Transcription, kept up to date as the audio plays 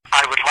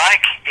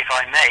like, if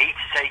I may,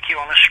 to take you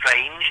on a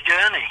strange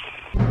journey.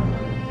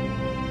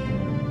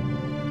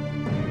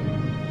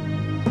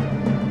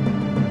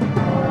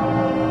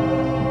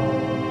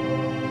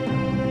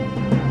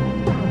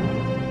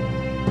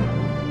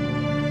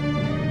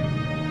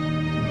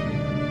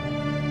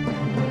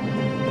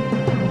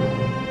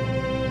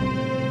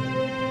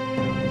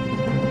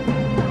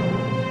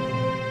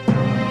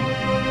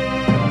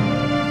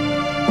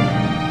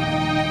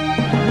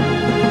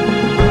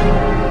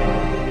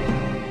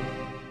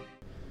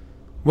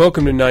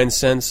 Welcome to 9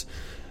 Cents.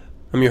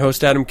 I'm your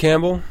host, Adam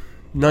Campbell.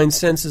 9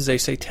 Cents is a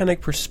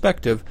satanic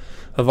perspective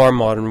of our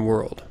modern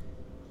world.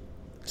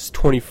 It's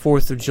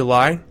 24th of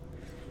July,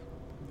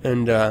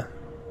 and well,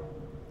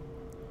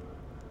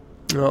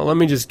 let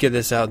me just get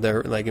this out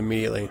there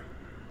immediately.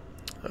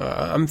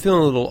 I'm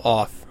feeling a little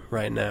off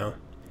right now.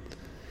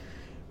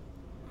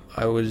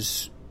 I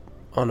was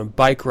on a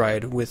bike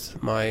ride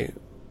with my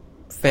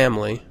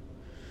family,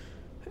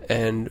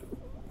 and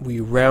we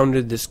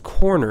rounded this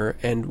corner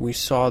and we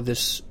saw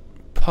this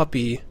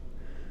puppy,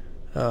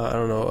 I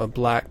don't know,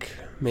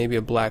 maybe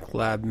a black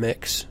lab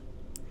mix,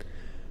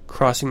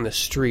 crossing the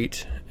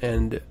street,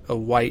 and a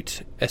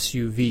white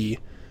SUV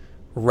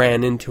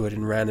ran into it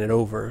and ran it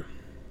over.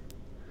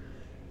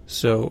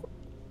 So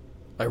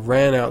I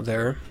ran out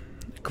there,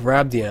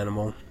 grabbed the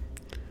animal,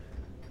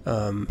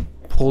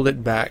 pulled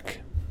it back,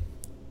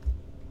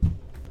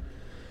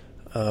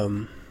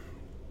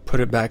 put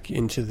it back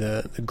into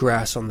the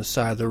grass on the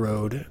side of the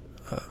road.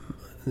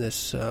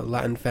 This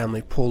Latin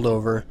family pulled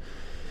over,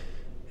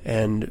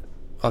 and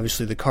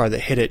obviously the car that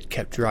hit it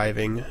kept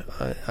driving.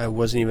 I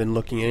wasn't even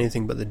looking at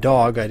anything but the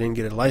dog. I didn't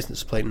get a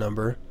license plate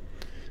number.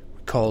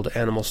 We called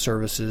Animal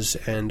Services,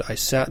 and I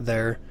sat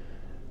there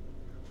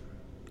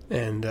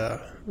and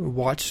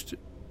watched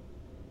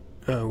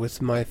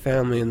with my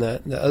family and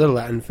the other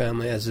Latin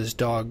family as this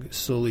dog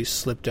slowly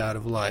slipped out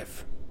of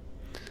life.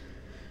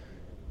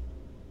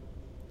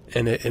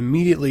 And it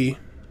immediately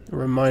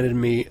reminded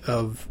me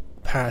of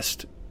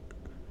past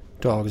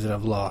dogs that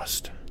I've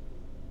lost.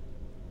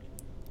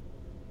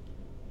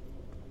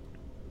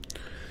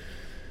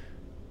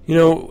 You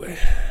know,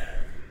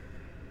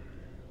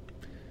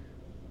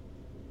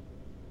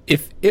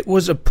 if it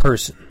was a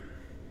person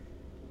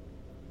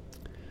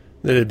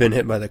that had been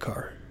hit by the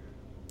car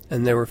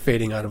and they were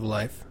fading out of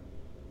life,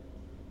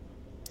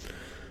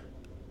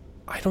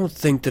 I don't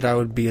think that I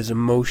would be as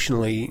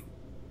emotionally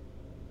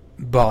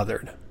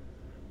bothered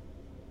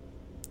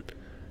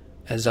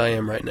as I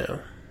am right now.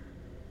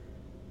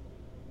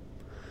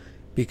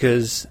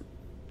 Because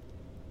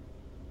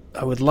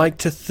I would like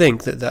to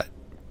think that that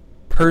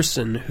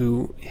person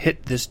who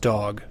hit this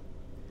dog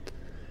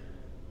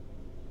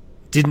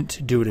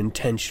didn't do it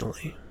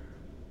intentionally.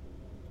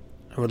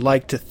 I would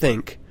like to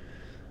think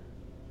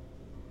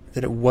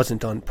that it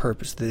wasn't on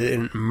purpose, that they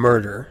didn't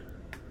murder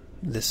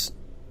this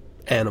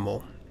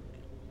animal.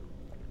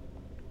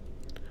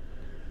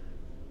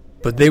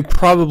 But they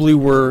probably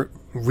were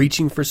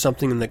reaching for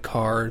something in the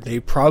car.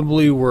 They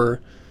probably were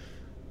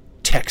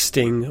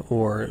texting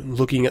or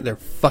looking at their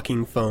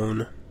fucking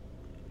phone.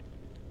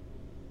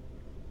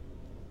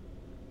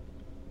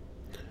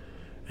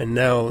 And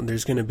now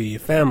there's going to be a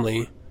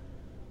family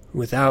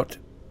without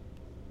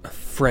a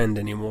friend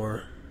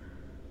anymore.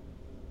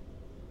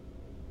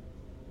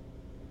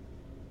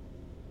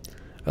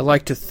 I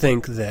like to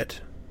think that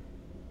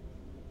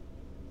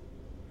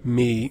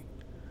me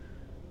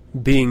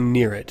being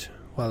near it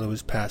while it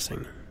was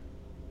passing,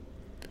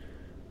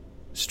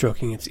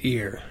 stroking its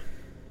ear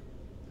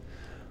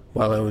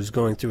while I was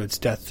going through its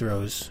death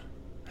throes,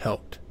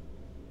 helped.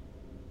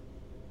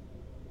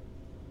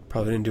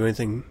 Probably didn't do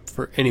anything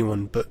for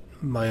anyone but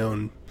my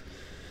own.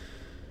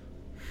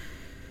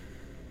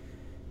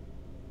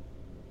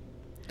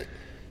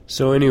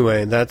 So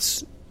anyway,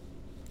 that's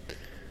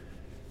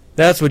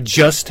what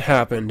just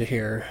happened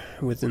here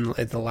within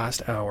the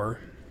last hour.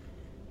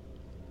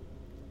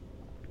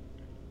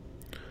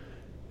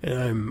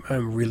 And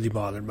I'm really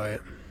bothered by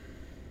it.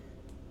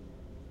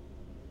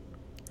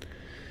 You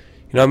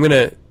know, I'm going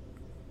to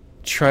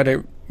try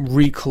to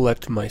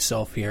recollect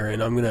myself here,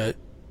 and I'm going to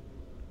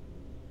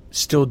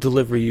still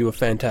deliver you a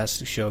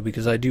fantastic show,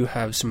 because I do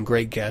have some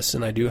great guests,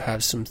 and I do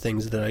have some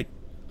things that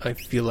I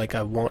feel like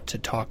I want to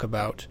talk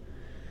about.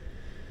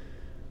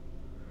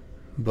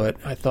 But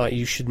I thought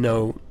you should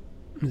know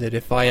that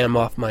if I am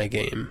off my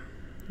game,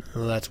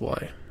 well, that's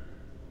why.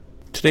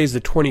 Today's the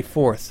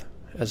 24th,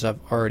 as I've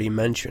already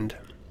mentioned,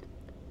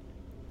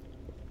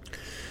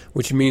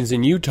 which means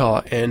in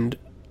Utah and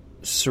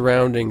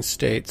surrounding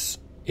states,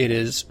 it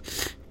is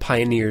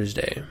Pioneers'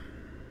 Day.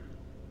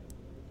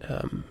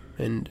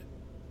 And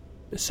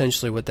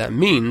essentially what that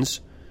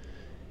means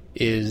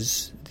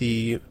is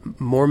the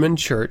Mormon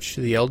church,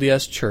 the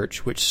LDS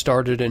church, which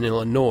started in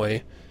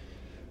Illinois,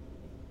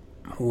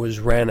 was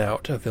ran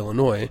out of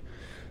Illinois.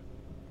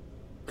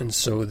 And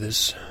so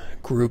this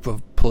group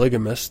of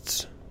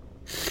polygamists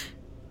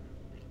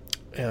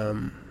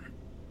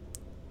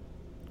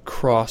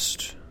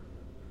crossed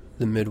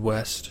the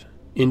Midwest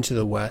into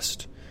the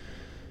West,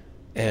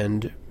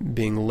 and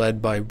being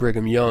led by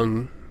Brigham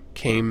Young,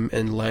 came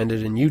and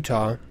landed in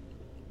Utah,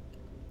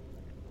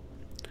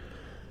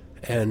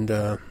 and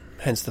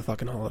hence the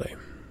fucking holiday.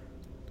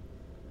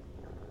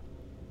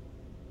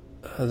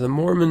 The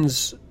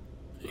Mormons,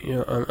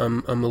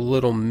 I'm a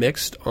little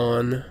mixed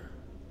on,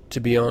 to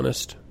be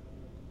honest.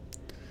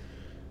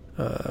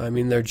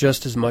 They're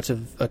just as much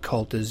of a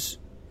cult as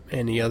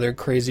any other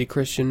crazy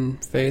Christian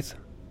faith,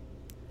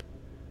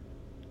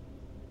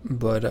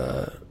 but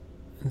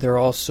they've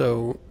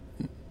also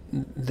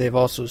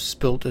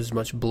spilt as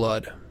much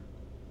blood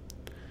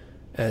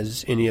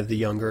as any of the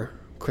younger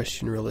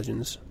Christian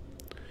religions.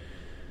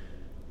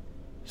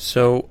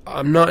 So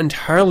I'm not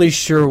entirely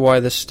sure why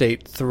the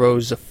state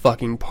throws a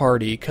fucking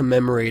party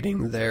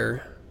commemorating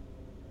their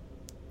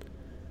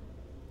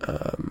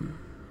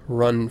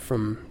run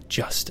from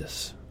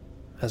justice,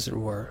 as it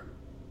were.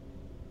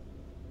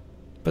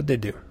 But they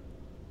do.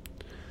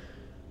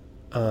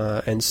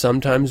 And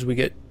sometimes we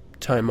get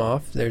time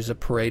off. There's a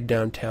parade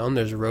downtown.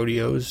 There's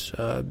rodeos.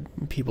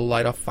 People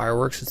light off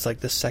fireworks. It's like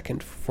the 2nd,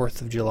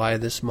 4th of July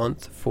this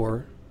month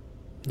for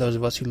those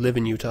of us who live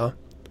in Utah.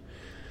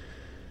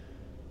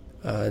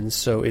 And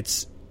so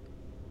it's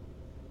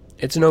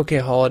an okay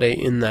holiday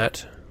in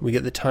that we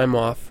get the time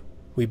off,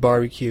 we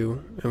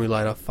barbecue, and we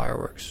light off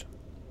fireworks.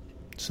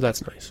 So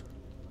that's nice.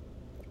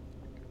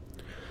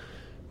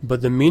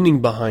 But the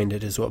meaning behind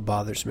it is what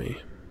bothers me.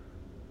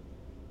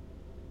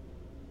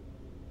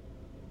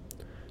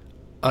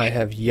 I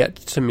have yet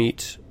to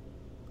meet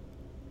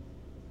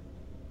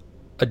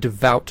a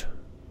devout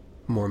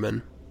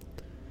Mormon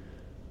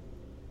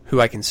who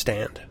I can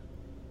stand.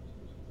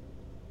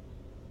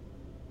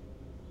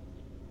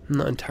 I'm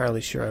not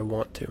entirely sure I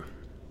want to.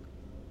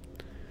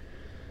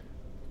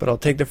 But I'll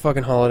take the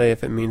fucking holiday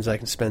if it means I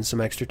can spend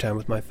some extra time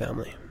with my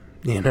family.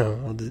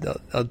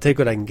 I'll take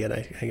what I can get,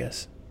 I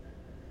guess.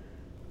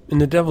 In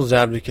the Devil's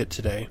Advocate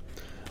today,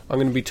 I'm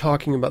going to be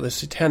talking about the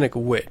satanic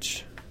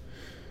witch.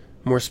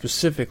 More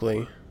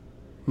specifically,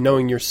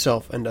 knowing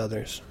yourself and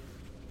others.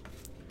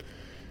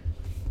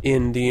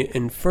 In the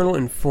Infernal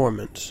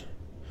Informant,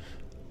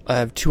 I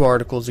have 2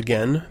 articles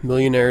again.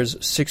 Millionaire's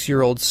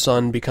 6-year-old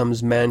son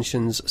becomes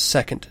mansion's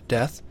second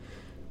death.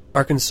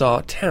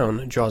 Arkansas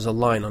town draws a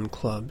line on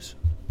clubs.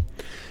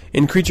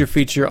 In Creature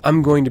Feature,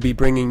 I'm going to be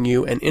bringing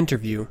you an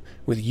interview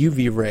with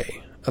UV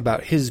Ray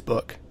about his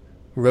book,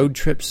 Road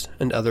Trips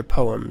and Other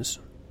Poems,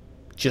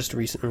 just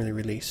recently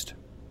released.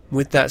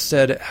 With that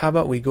said, how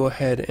about we go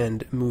ahead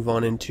and move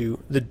on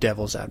into The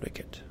Devil's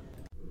Advocate.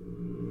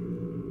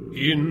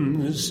 In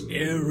this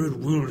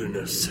arid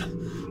wilderness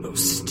of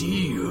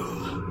steel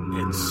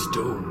and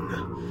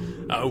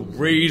stone, I'll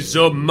raise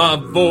up my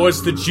voice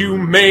that you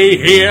may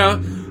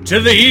hear. To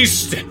the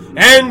east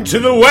and to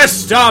the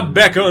west I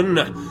beckon,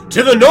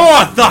 to the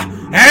north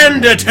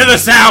and to the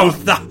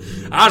south.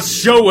 I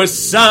show a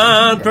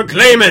sign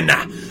proclaiming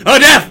a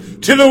death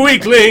to the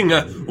weakling,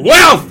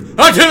 wealth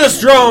to the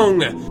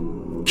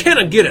strong. Can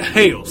I get a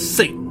hail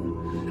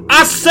Satan?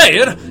 I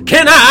said,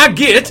 can I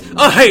get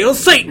a hail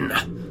Satan?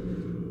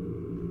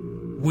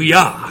 We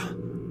are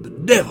the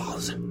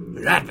Devil's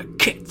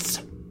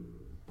Advocates.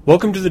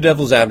 Welcome to the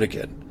Devil's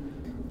Advocate.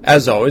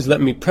 As always, let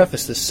me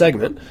preface this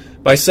segment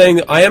by saying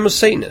that I am a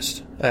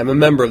Satanist. I am a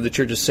member of the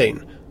Church of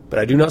Satan, but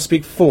I do not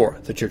speak for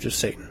the Church of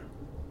Satan.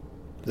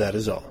 That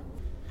is all.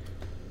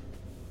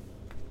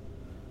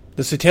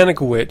 The Satanic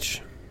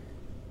Witch,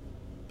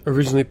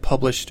 originally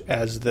published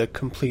as The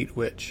Complete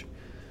Witch,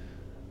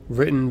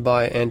 written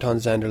by Anton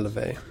Szandor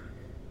LaVey.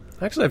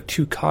 I actually have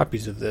 2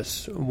 copies of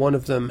this. One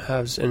of them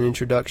has an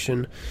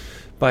introduction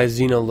by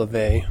Zeno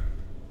LaVey.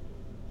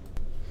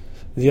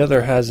 The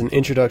other has an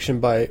introduction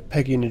by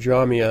Peggy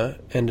Nadramia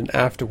and an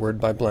afterword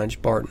by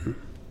Blanche Barton.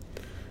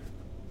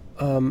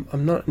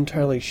 I'm not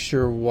entirely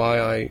sure why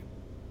I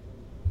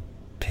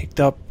picked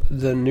up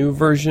the new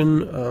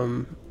version.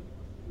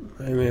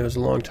 It was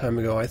a long time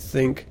ago. I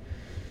think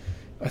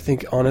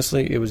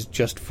honestly it was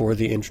just for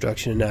the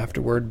introduction and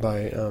afterword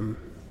by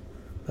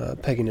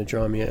Peggy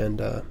Nadramia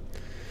and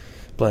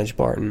Blanche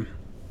Barton.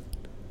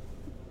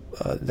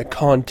 The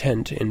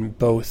content in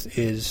both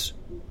is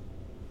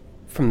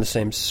from the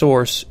same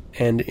source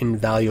and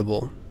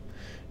invaluable,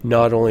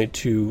 not only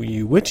to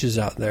you witches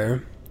out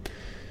there,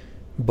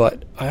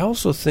 but I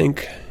also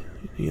think,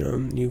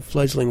 you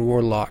fledgling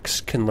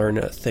warlocks can learn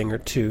a thing or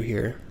two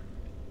here.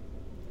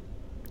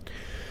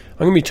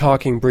 I'm going to be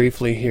talking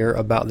briefly here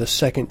about the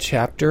 2nd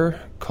chapter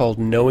called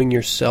Knowing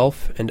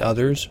Yourself and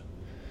Others.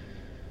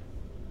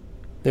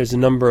 There's a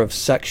number of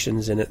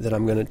sections in it that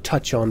I'm going to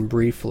touch on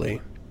briefly.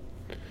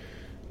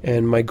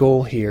 And my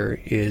goal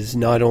here is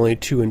not only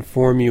to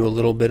inform you a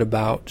little bit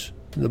about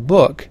the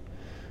book,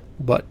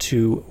 but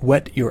to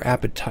whet your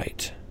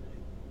appetite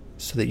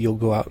so that you'll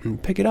go out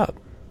and pick it up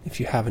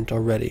if you haven't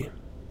already.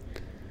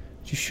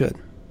 You should.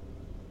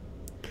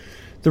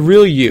 The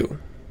Real You.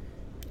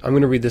 I'm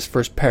going to read this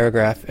first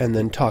paragraph and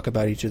then talk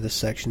about each of the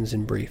sections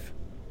in brief.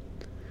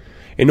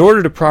 In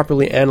order to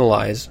properly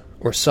analyze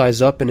or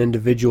size up an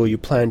individual you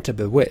plan to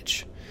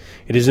bewitch,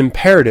 it is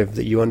imperative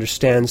that you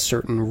understand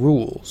certain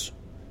rules.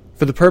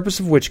 For the purpose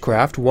of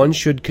witchcraft, one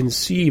should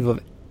conceive of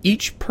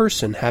each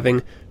person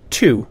having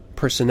two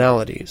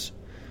personalities,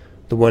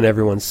 the one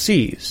everyone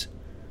sees,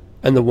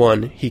 and the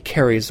one he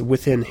carries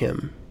within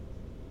him.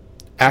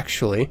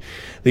 Actually,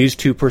 these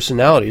two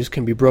personalities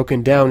can be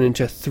broken down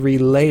into three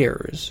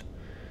layers,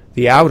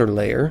 the outer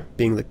layer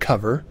being the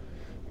cover,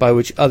 by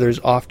which others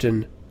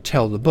often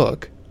tell the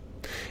book,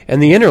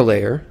 and the inner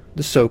layer,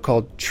 the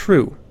so-called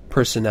true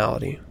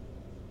personality.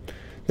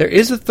 There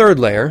is a third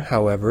layer,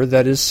 however,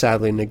 that is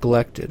sadly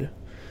neglected,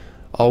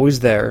 always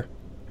there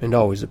and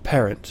always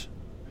apparent.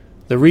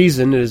 The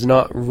reason it is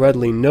not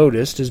readily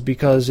noticed is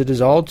because it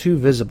is all too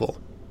visible,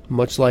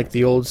 much like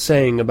the old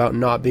saying about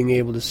not being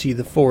able to see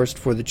the forest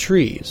for the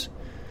trees.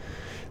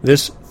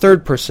 This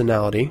third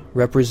personality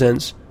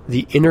represents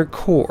the inner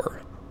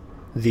core,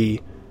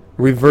 the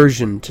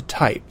reversion to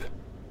type,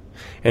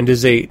 and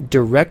is a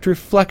direct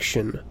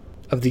reflection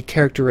of the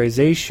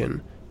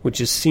characterization which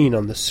is seen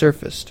on the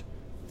surface,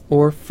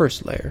 or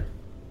first layer.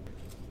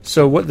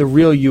 So what the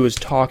real you is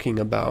talking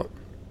about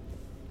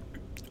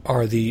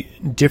are the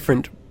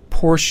different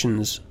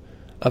portions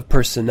of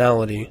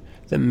personality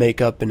that make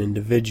up an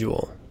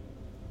individual.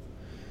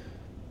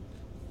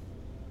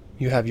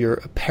 You have your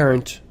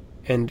apparent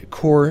and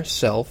core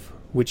self,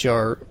 which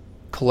are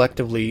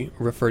collectively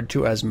referred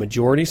to as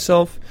majority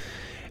self,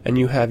 and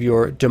you have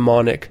your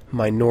demonic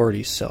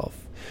minority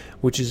self,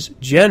 which is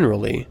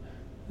generally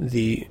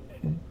the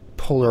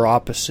polar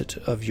opposite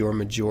of your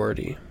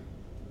majority.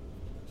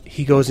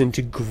 He goes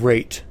into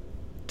great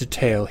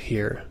detail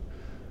here,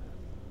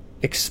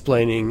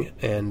 explaining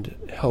and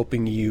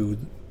helping you,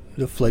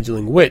 the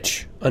fledgling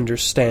witch,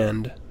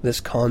 understand this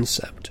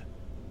concept.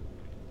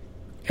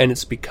 And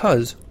it's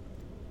because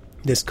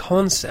this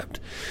concept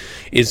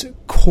is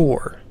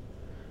core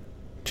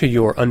to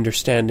your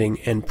understanding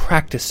and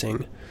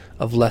practicing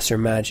of lesser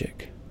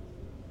magic.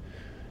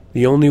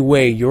 The only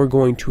way you're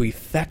going to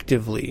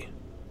effectively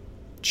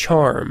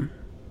charm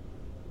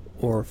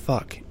or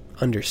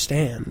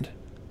understand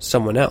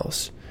someone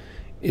else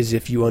is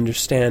if you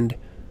understand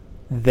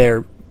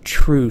their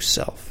true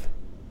self.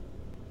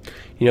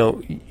 You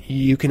know,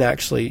 you can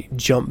actually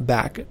jump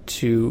back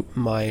to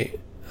my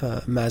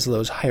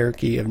Maslow's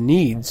hierarchy of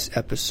needs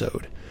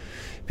episode,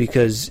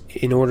 because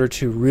in order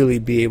to really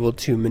be able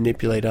to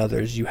manipulate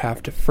others, you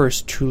have to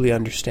first truly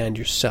understand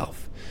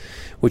yourself,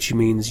 which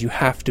means you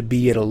have to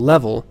be at a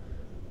level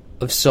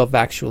of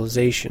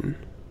self-actualization.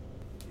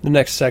 The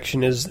next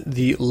section is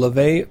the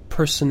LeVay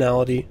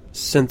Personality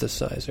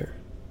Synthesizer.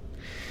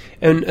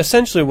 And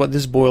essentially what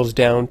this boils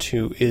down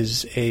to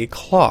is a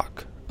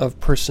clock of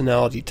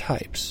personality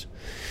types,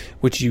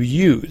 which you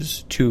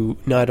use to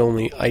not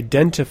only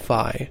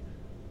identify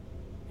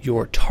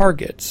your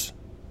target's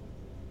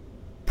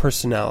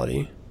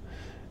personality,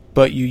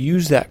 but you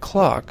use that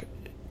clock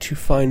to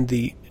find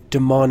the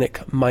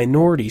demonic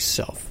minority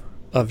self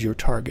of your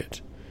target.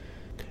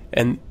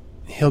 And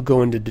he'll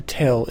go into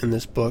detail in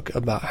this book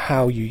about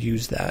how you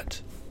use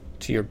that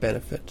to your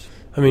benefit.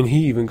 I mean,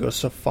 he even goes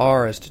so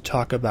far as to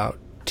talk about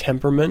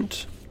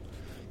temperament,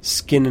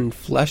 skin and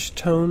flesh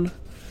tone,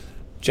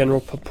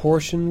 general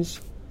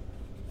proportions,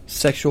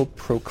 sexual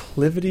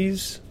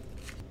proclivities,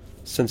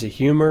 sense of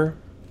humor,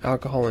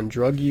 alcohol and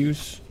drug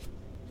use,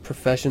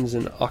 professions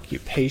and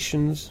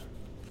occupations,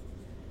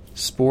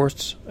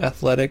 sports,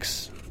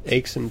 athletics,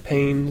 aches and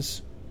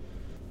pains.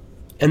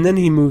 And then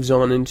he moves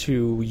on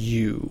into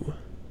you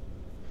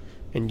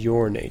and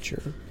your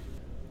nature.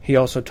 He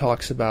also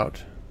talks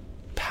about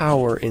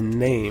power in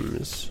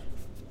names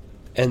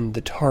and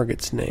the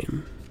target's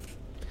name.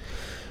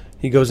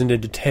 He goes into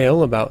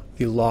detail about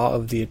the law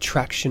of the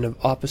attraction of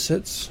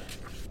opposites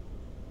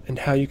and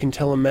how you can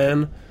tell a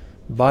man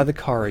by the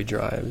car he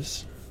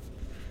drives,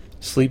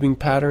 sleeping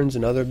patterns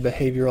and other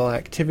behavioral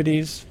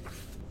activities.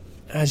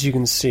 As you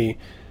can see,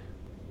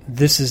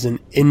 this is an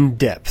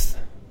in-depth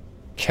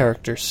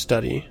character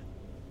study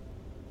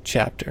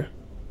chapter.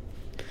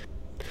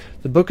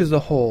 The book as a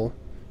whole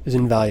is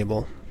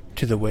invaluable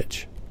to the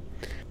witch.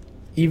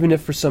 Even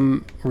if for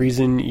some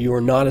reason you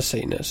are not a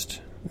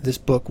Satanist, this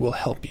book will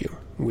help you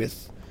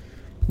with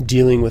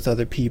dealing with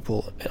other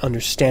people,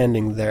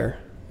 understanding their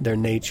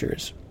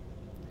natures.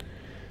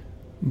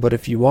 But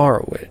if you are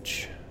a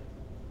witch,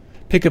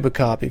 pick up a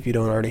copy if you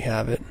don't already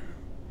have it.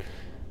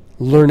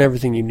 Learn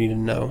everything you need to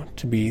know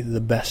to be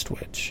the best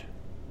witch.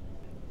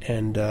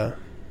 And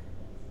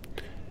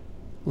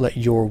let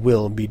your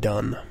will be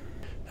done.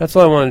 That's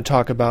all I wanted to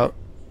talk about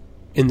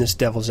in this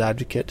Devil's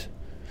Advocate.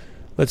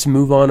 Let's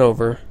move on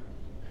over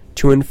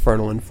to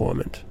Infernal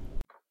Informant.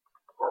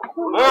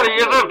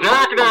 Bodies of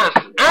darkness,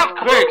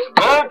 earthquakes,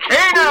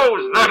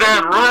 volcanoes, the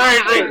dead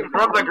rising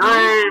from the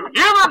grave,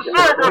 human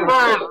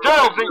sacrifice,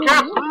 dogs and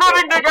cats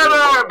living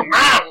together,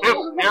 mass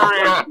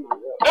hysteria,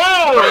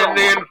 all in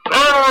the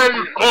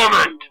Infernal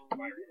Informant.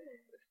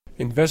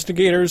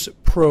 Investigators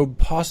probe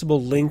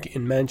possible link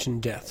in mansion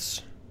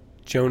deaths.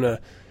 Jonah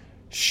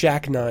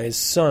Shacknai's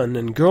son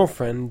and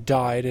girlfriend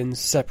died in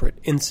separate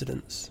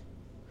incidents.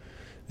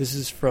 This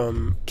is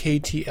from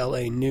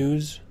KTLA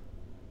News,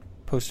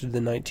 posted the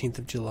 19th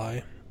of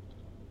July.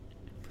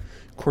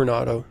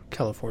 Coronado,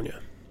 California.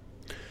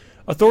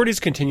 Authorities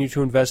continue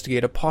to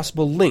investigate a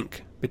possible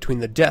link between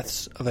the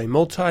deaths of a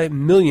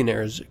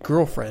multi-millionaire's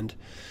girlfriend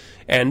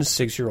and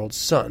 6-year-old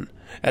son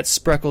at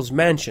Spreckles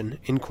Mansion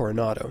in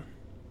Coronado.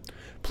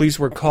 Police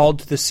were called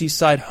to the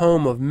seaside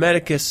home of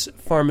Medicus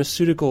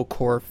Pharmaceutical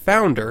Corp.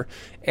 Founder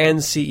and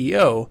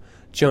CEO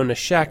Jonah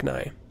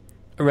Shacknai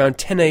around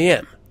 10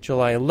 a.m.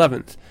 July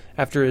 11th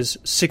after his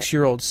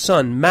 6-year-old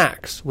son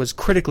Max was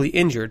critically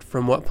injured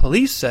from what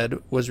police said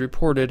was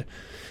reported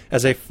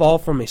as a fall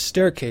from a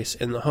staircase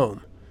in the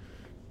home.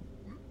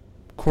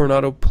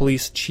 Coronado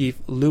Police Chief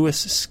Louis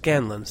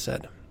Scanlon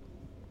said.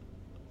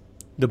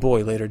 The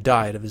boy later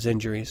died of his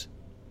injuries.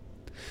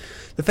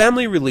 The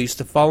family released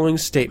the following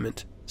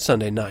statement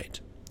Sunday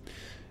night.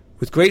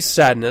 With great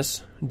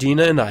sadness,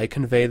 Dina and I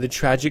convey the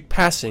tragic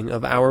passing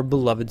of our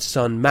beloved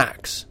son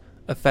Max,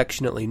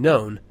 affectionately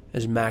known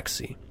as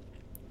Maxie.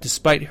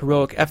 Despite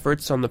heroic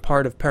efforts on the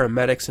part of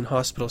paramedics and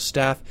hospital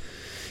staff,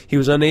 he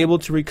was unable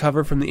to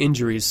recover from the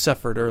injuries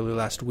suffered early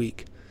last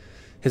week.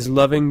 His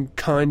loving,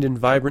 kind, and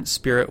vibrant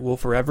spirit will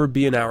forever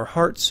be in our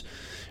hearts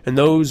and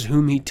those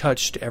whom he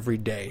touched every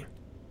day.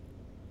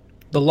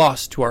 The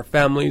loss to our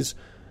families,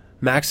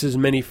 Max's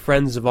many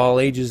friends of all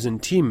ages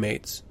and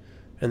teammates,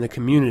 and the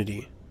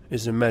community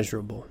is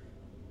immeasurable.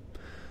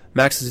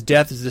 Max's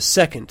death is the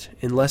second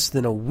in less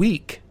than a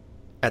week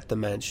at the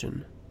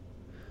mansion.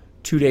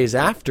 2 days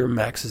after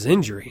Max's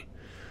injury,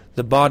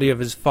 the body of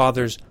his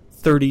father's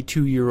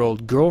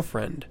 32-year-old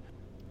girlfriend,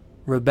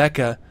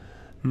 Rebecca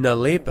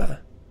Nalepa,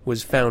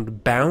 was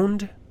found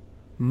bound,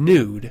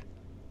 nude,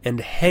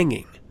 and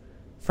hanging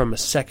from a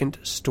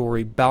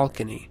second-story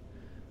balcony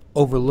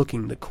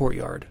overlooking the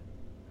courtyard.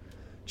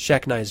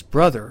 Shacknai's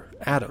brother,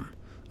 Adam,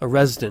 a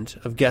resident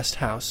of guest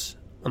house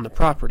on the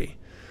property,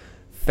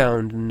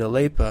 found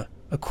Nalepa,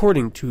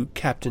 according to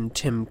Captain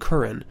Tim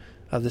Curran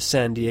of the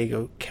San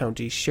Diego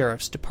County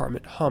Sheriff's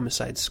Department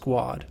Homicide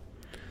Squad.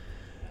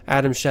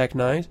 Adam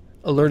Shacknai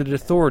alerted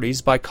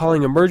authorities by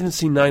calling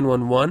emergency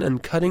 911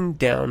 and cutting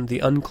down the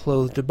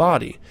unclothed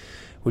body,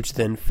 which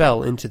then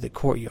fell into the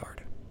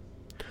courtyard.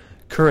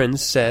 Curran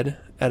said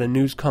at a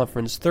news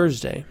conference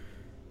Thursday.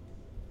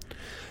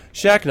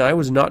 Shacknai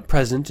was not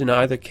present in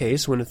either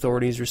case when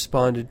authorities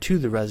responded to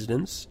the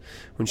residence.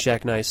 When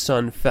Shacknai's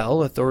son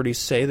fell, authorities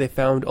say they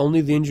found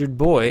only the injured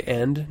boy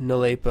and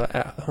Nalepa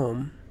at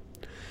home.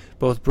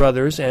 Both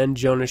brothers and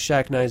Jonah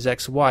Shacknai's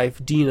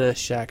ex-wife, Dina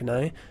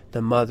Shacknai,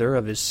 the mother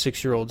of his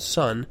 6-year-old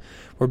son,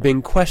 were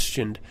being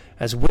questioned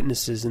as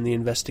witnesses in the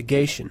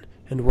investigation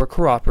and were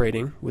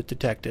cooperating with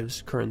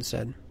detectives, Curran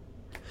said.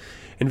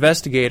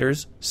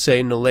 Investigators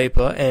say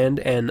Nalepa and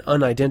an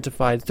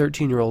unidentified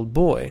 13-year-old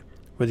boy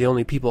were the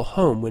only people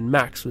home when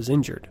Max was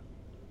injured.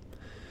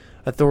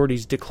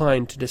 Authorities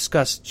declined to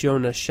discuss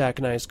Jonah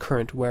Shacknai's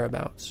current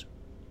whereabouts.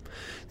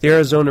 The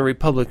Arizona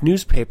Republic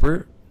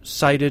newspaper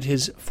cited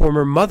his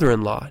former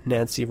mother-in-law,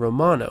 Nancy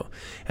Romano,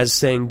 as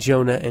saying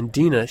Jonah and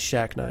Dina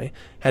Shacknai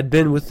had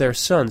been with their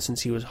son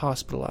since he was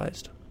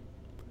hospitalized.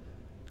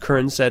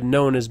 Curran said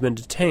no one has been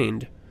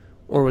detained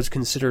or was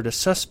considered a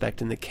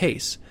suspect in the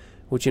case,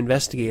 which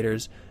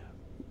investigators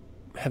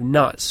have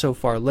not so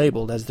far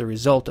labeled as the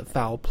result of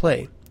foul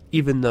play,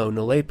 even though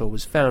Nalepa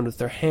was found with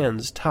her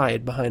hands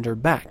tied behind her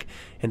back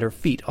and her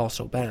feet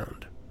also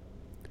bound.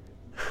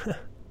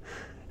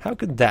 How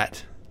could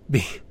that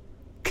be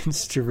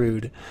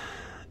construed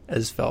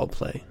as foul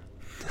play?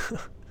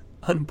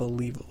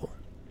 Unbelievable.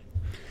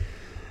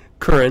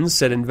 Curran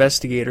said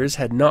investigators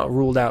had not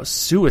ruled out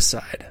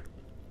suicide.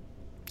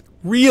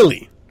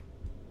 Really?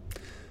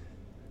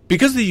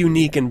 Because of the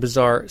unique and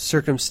bizarre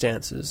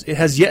circumstances, it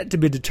has yet to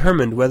be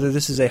determined whether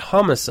this is a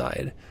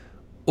homicide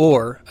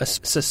or a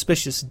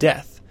suspicious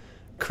death,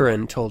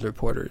 Curran told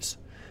reporters.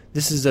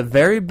 This is a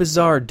very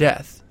bizarre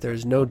death, there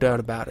is no doubt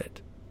about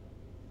it.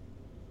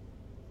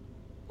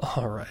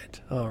 All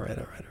right.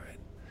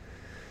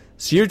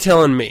 So you're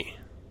telling me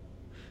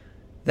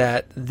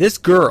that this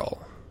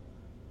girl,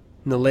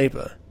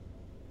 Nalepa,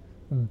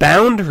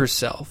 bound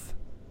herself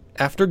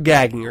after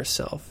gagging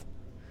herself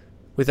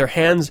with her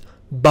hands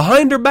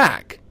behind her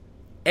back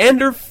and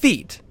her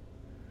feet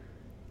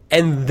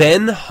and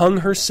then hung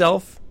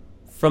herself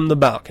from the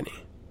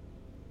balcony.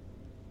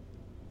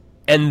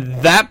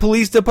 And that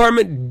police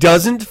department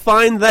doesn't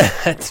find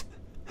that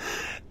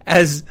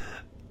as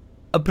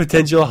a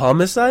potential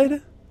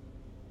homicide?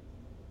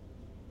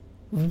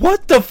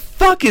 What the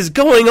fuck is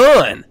going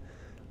on?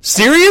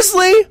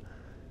 Seriously?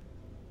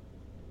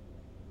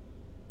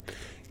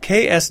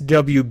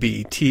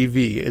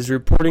 KSWB-TV is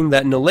reporting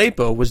that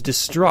Nalepa was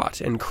distraught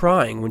and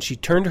crying when she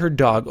turned her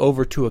dog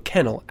over to a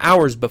kennel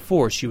hours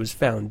before she was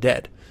found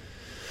dead.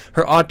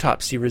 Her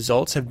autopsy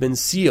results have been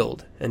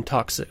sealed, and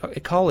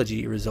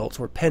toxicology results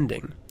were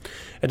pending.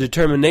 A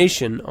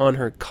determination on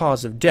her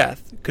cause of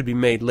death could be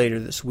made later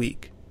this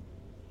week.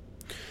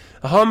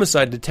 A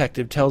homicide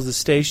detective tells the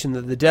station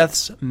that the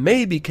deaths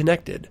may be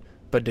connected,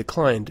 but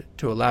declined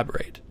to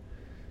elaborate.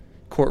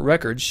 Court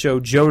records show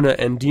Jonah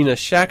and Dina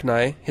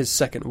Shacknai, his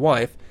second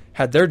wife,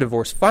 had their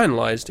divorce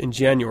finalized in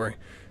January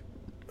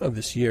of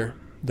this year,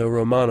 though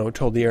Romano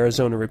told the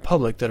Arizona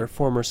Republic that her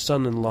former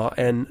son-in-law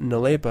and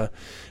Nalepa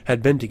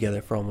had been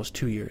together for almost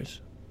 2 years.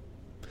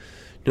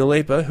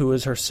 Nalepa, who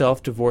was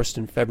herself divorced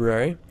in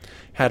February,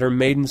 had her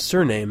maiden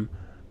surname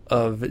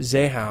of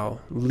Zehau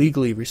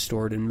legally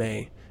restored in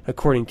May,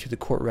 according to the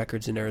court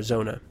records in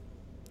Arizona.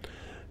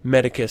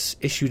 Medicus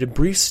issued a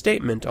brief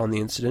statement on the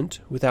incident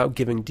without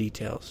giving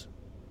details.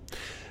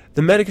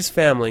 The Medicus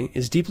family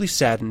is deeply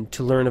saddened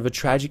to learn of a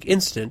tragic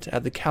incident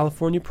at the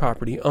California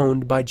property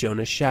owned by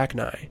Jonah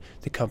Shacknai,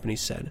 the company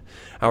said.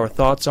 Our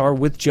thoughts are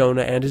with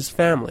Jonah and his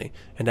family,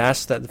 and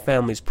ask that the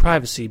family's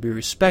privacy be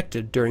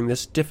respected during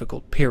this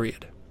difficult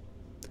period.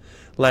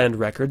 Land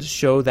records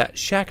show that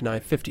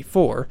Shacknai,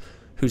 54,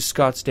 whose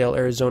Scottsdale,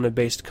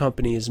 Arizona-based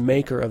company is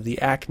maker of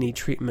the acne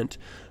treatment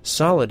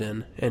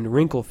Solidin and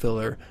wrinkle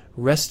filler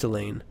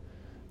Restylane,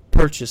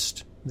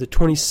 purchased the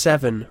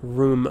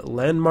 27-room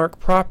landmark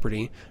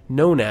property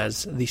known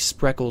as the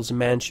Spreckles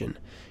Mansion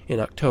in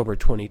October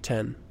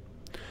 2010.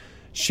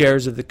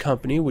 Shares of the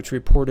company, which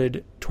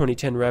reported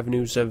 2010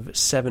 revenues of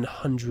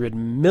 $700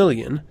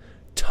 million,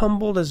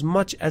 tumbled as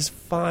much as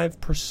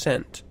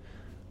 5%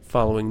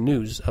 following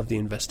news of the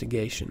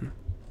investigation.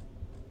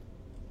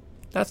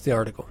 That's the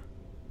article.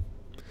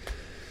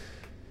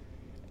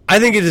 I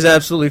think it is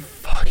absolutely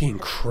fucking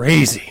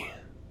crazy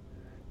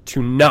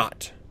to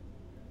not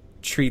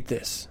treat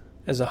this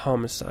as a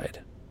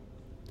homicide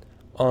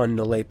on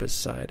Nalepa's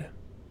side.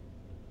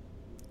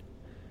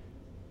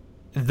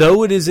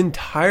 Though it is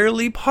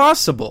entirely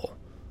possible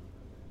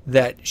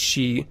that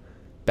she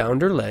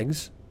bound her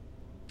legs,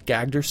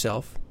 gagged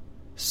herself,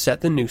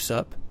 set the noose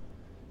up,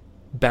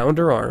 bound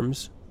her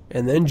arms,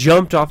 and then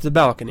jumped off the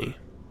balcony.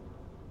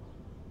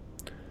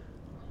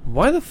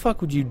 Why the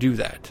fuck would you do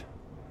that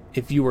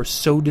if you were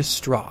so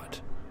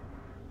distraught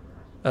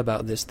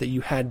about this that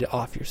you had to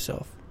off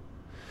yourself?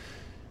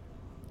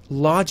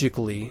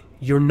 Logically,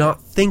 you're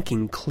not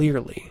thinking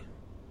clearly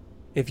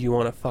if you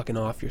want to fucking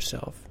off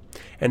yourself.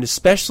 And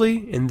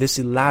especially in this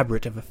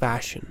elaborate of a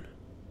fashion.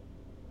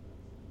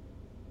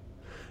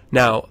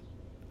 Now,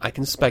 I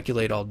can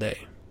speculate all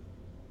day.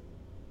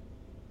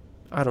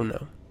 I don't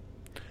know.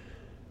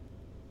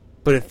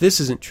 But if this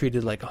isn't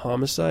treated like a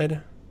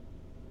homicide,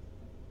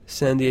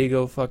 San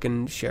Diego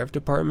fucking Sheriff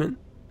Department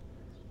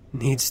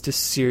needs to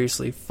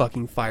seriously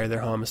fucking fire their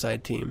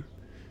homicide team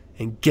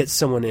and get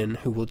someone in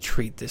who will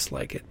treat this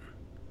like it.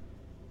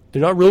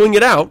 They're not ruling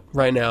it out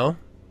right now.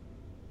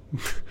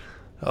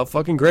 Oh,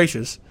 fucking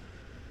gracious.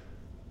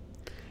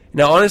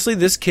 Now, honestly,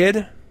 this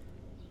kid,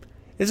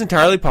 it's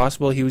entirely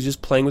possible he was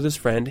just playing with his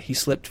friend. He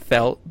slipped,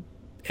 fell,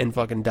 and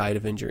fucking died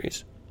of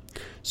injuries.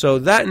 So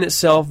that in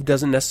itself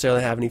doesn't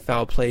necessarily have any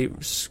foul play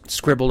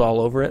scribbled all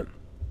over it.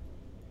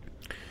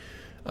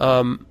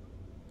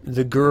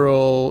 The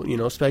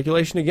girl,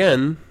 speculation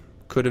again,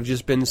 could have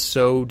just been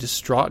so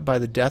distraught by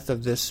the death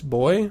of this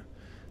boy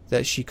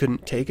that she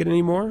couldn't take it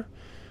anymore.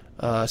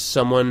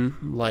 Someone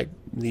like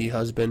the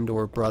husband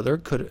or brother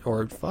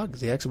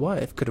the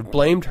ex-wife could have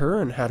blamed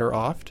her and had her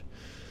offed.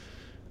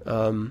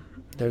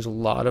 There's a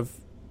lot of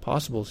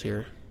possibles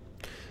here.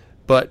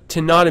 But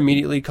to not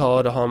immediately call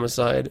it a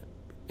homicide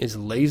is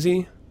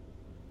lazy,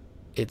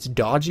 it's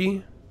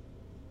dodgy,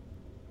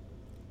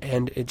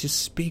 and it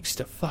just speaks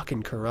to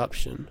fucking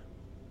corruption.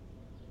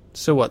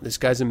 So what, this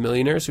guy's a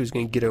millionaire, so he's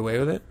going to get away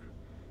with it?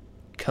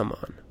 Come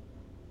on.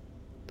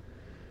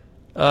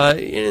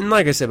 And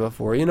like I said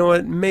before, you know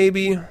what,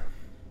 maybe,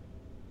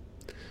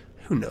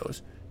 who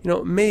knows,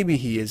 maybe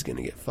he is going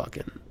to get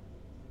fucking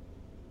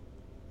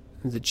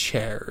the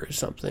chair or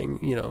something,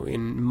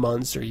 in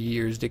months or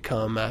years to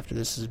come after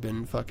this has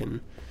been fucking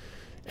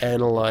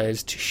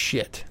analyzed to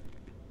shit.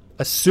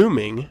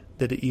 Assuming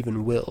that it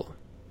even will.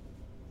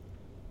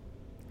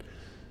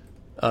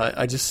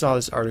 I just saw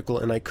this article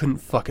and I couldn't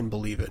fucking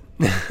believe it.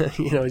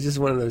 It's just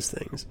one of those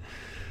things.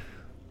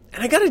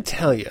 And I gotta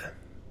tell you,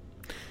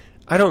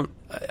 I don't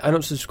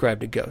subscribe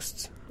to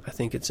ghosts. I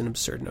think it's an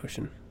absurd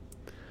notion.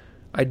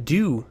 I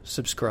do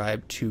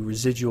subscribe to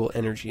residual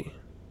energy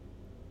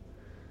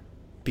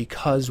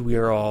because we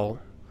are all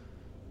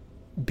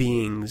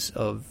beings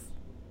of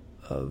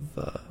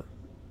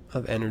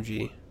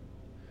energy.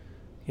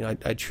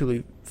 I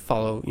truly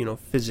follow,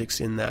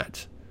 physics in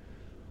that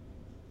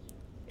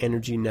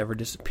energy never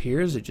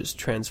disappears, it just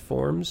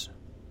transforms.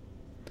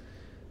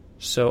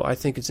 So I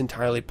think it's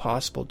entirely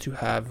possible to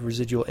have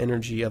residual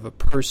energy of a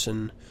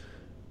person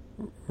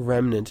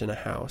remnant in a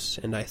house.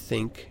 And I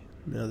think,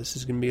 this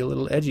is going to be a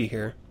little edgy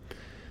here,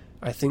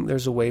 I think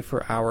there's a way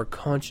for our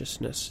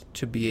consciousness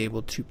to be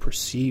able to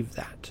perceive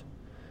that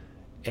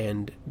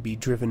and be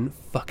driven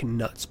fucking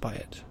nuts by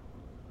it.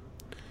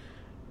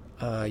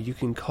 You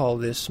can call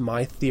this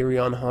my theory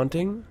on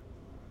haunting,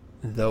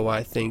 though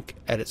I think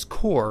at its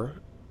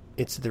core,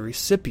 it's the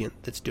recipient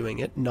that's doing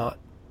it, not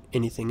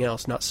anything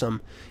else, not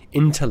some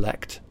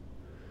intellect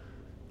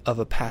of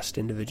a past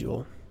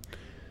individual.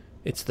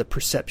 It's the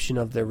perception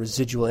of their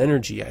residual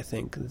energy, I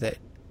think, that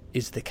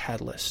is the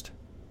catalyst.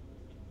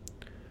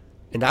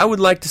 And I would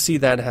like to see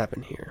that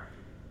happen here.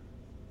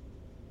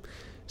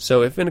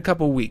 So if in a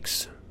couple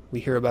weeks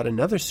we hear about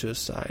another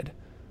suicide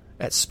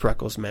at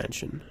Spreckles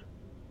Mansion,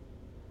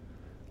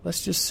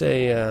 let's just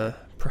say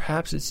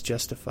perhaps it's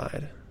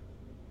justified.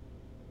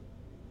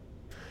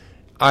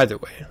 Either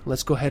way,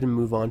 let's go ahead and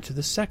move on to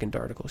the second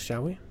article,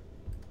 shall we?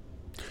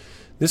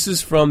 This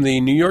is from the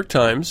New York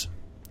Times.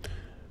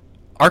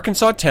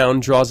 Arkansas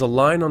Town Draws a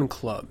Line on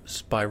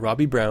Clubs by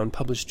Robbie Brown,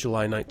 published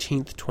July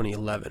 19th,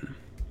 2011.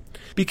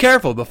 Be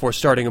careful before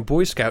starting a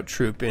Boy Scout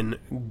troop in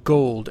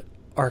Gold,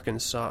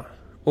 Arkansas,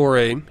 or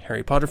a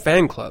Harry Potter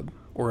fan club,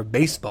 or a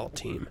baseball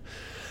team.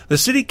 The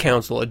City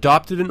Council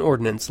adopted an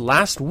ordinance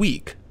last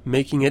week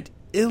making it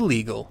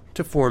illegal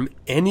to form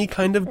any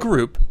kind of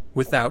group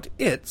without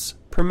its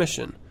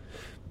permission.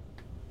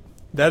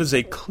 That is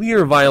a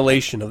clear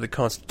violation of the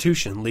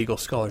Constitution, legal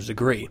scholars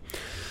agree.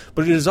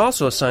 But it is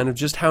also a sign of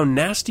just how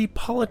nasty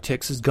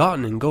politics has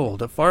gotten in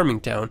Gold, a farming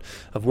town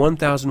of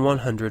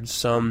 1,100,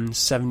 some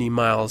 70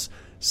 miles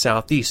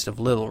southeast of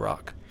Little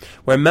Rock,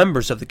 where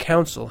members of the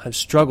council have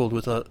struggled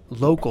with a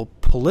local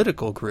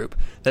political group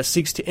that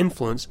seeks to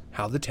influence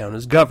how the town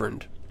is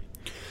governed.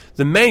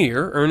 The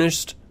mayor,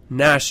 Ernest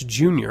Nash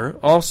Jr.,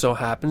 also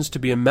happens to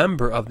be a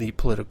member of the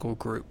political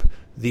group,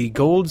 the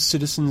Gold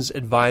Citizens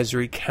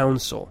Advisory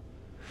Council.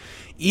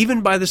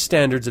 Even by the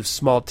standards of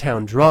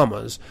small-town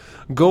dramas,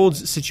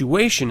 Gold's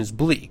situation is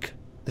bleak.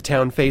 The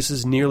town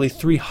faces nearly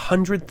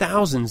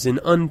 $300,000 in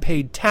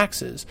unpaid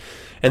taxes,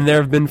 and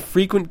there have been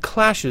frequent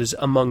clashes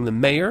among the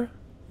mayor,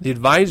 the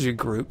advisory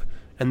group,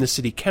 and the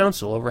city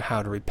council over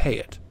how to repay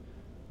it.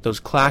 Those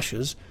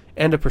clashes,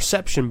 and a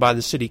perception by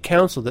the city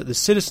council that the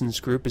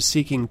citizens group is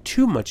seeking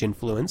too much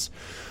influence,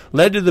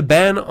 led to the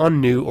ban on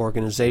new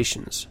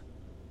organizations.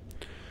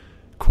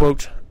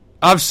 Quote,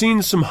 "I've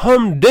seen some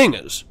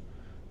humdingers,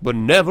 but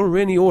never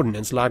any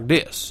ordinance like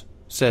this,"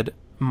 said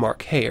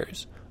Mark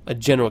Hayers, a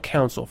general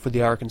counsel for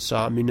the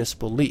Arkansas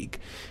Municipal League,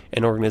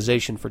 an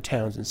organization for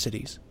towns and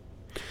cities.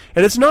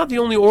 And it's not the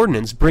only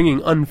ordinance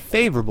bringing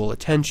unfavorable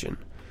attention.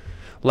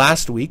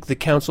 Last week, the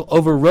council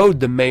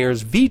overrode the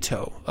mayor's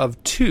veto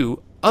of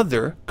two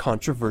other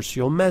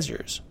controversial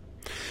measures.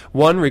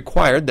 One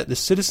required that the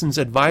Citizens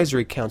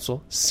Advisory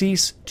Council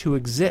cease to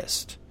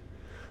exist.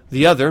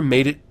 The other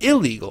made it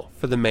illegal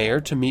for the mayor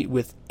to meet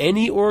with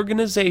any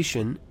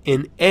organization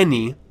in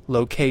any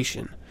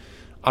location,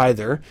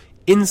 either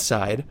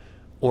inside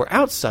or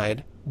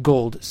outside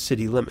Gold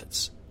city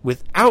limits,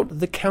 without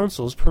the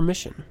council's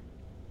permission.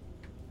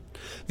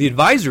 The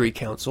Advisory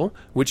Council,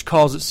 which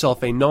calls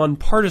itself a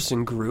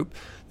nonpartisan group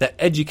that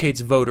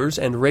educates voters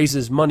and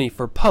raises money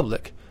for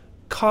public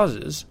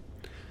causes,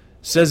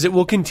 says it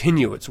will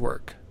continue its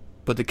work.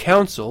 But the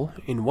council,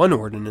 in one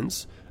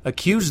ordinance,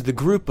 accused the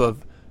group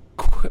of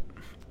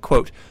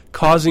quote,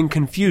 causing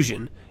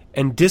confusion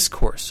and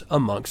discourse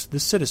amongst the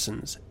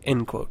citizens,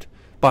 end quote,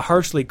 by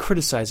harshly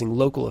criticizing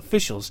local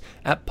officials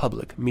at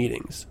public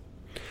meetings.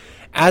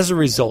 As a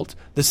result,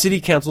 the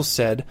city council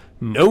said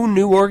no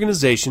new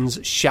organizations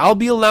shall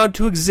be allowed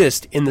to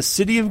exist in the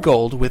city of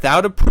Gold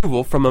without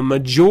approval from a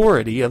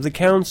majority of the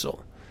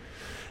council.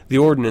 The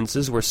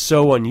ordinances were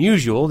so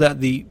unusual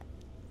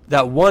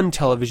that one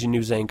television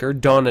news anchor,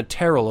 Donna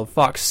Terrell of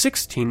Fox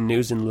 16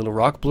 News in Little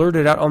Rock,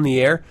 blurted out on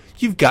the air,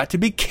 "You've got to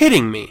be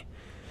kidding me."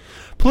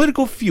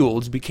 Political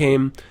feuds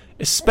became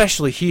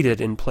especially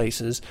heated in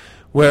places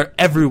where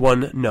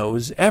everyone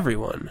knows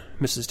everyone,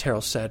 Mrs.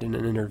 Terrell said in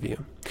an interview.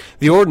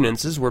 The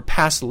ordinances were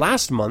passed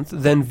last month,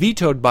 then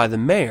vetoed by the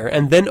mayor,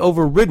 and then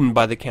overridden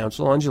by the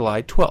council on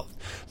July 12th.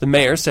 The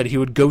mayor said he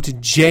would go to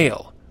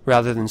jail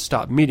rather than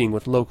stop meeting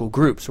with local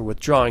groups or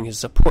withdrawing his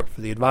support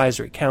for the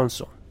advisory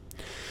council.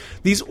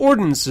 These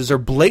ordinances are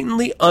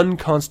blatantly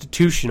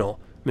unconstitutional,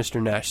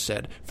 Mr. Nash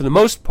said. For the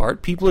most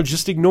part, people are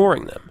just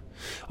ignoring them.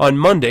 On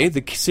Monday,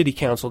 the city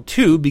council,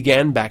 too,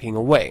 began backing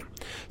away.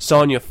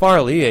 Sonia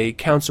Farley, a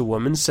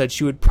councilwoman, said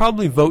she would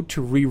probably vote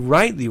to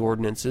rewrite the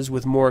ordinances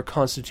with more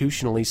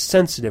constitutionally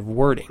sensitive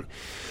wording.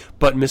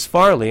 But Ms.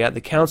 Farley at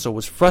the council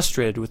was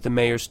frustrated with the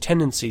mayor's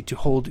tendency to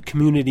hold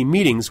community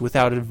meetings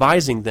without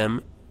advising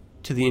them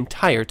to the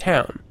entire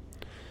town.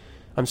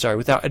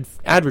 Without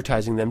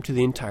advertising them to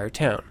the entire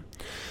town.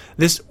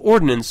 This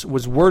ordinance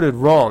was worded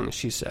wrong,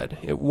 she said.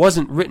 It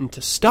wasn't written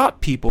to stop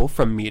people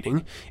from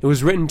meeting. It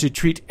was written to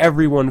treat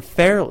everyone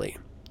fairly.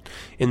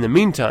 In the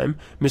meantime,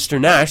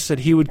 Mr. Nash said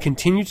he would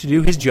continue to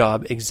do his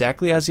job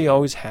exactly as he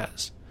always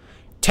has.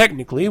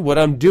 "Technically, what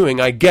I'm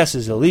doing, I guess,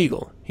 is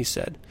illegal," he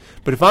said.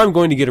 "But if I'm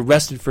going to get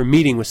arrested for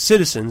meeting with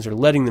citizens or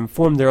letting them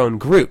form their own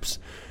groups,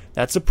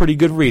 that's a pretty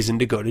good reason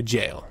to go to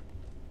jail."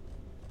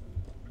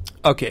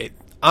 Okay,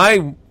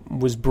 I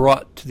was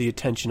brought to the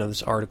attention of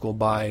this article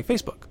by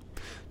Facebook.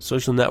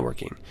 Social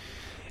networking.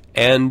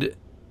 And,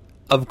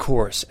 of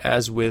course,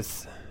 as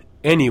with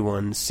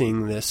anyone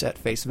seeing this at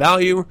face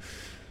value,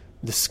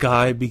 the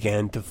sky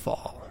began to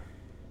fall.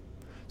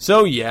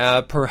 So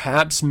yeah,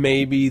 perhaps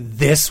maybe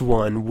this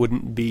one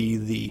wouldn't be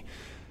the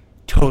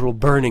total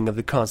burning of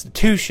the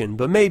Constitution,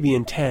 but maybe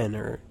in 10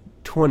 or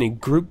 20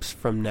 groups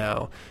from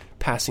now,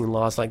 passing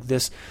laws like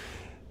this,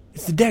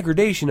 it's the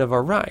degradation of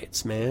our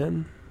rights,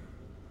 man.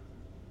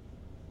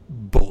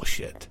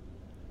 Bullshit.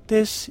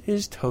 This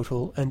is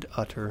total and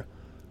utter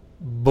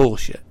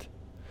bullshit.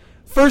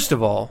 First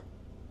of all,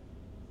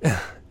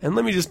 and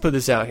let me just put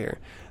this out here,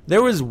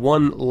 there was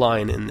one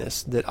line in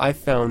this that I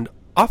found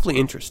awfully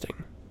interesting.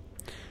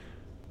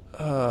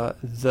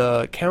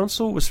 the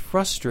council was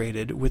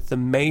frustrated with the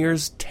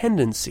mayor's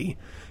tendency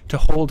to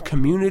hold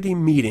community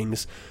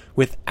meetings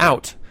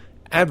without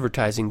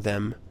advertising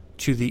them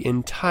to the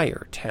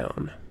entire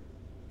town.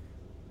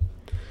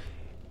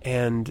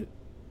 And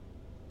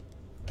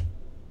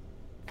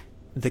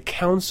the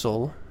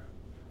council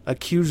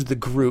accused the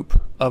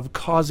group of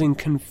causing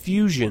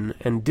confusion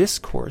and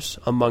discourse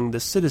among the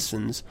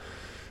citizens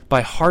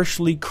by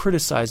harshly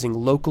criticizing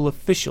local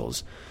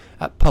officials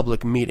at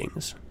public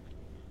meetings.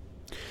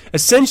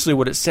 Essentially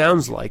what it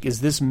sounds like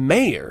is this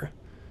mayor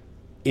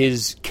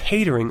is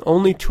catering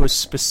only to a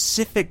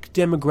specific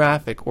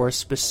demographic or a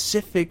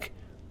specific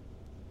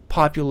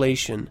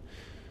population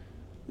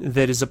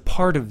that is a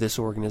part of this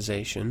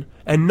organization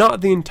and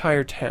not the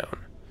entire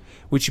town,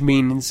 which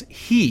means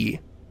he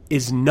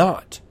is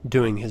not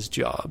doing his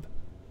job.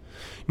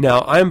 Now,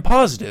 I am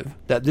positive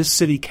that this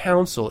city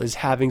council is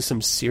having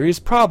some serious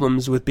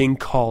problems with being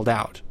called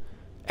out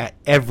at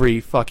every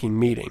fucking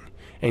meeting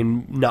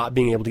and not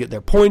being able to get their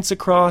points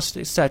across,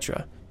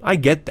 etc. I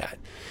get that.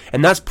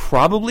 And that's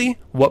probably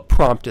what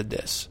prompted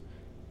this.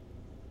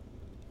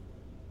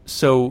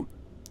 So,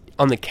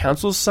 on the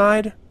council's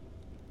side,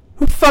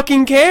 who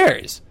fucking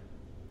cares?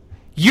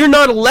 You're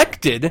not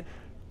elected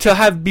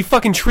to be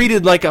fucking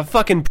treated like a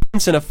fucking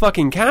prince in a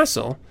fucking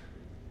castle.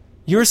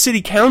 You're a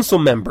city council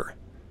member.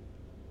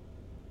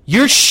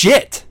 You're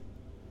shit.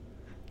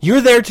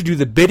 You're there to do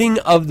the bidding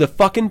of the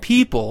fucking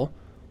people,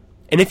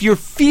 and if your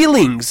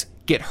feelings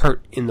get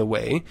hurt in the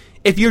way,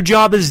 if your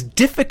job is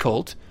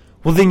difficult,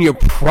 well then you're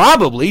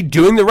probably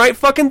doing the right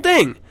fucking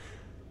thing.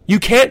 You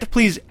can't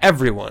please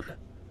everyone.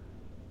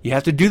 You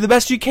have to do the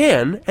best you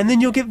can, and then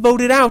you'll get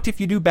voted out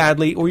if you do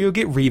badly, or you'll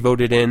get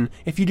re-voted in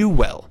if you do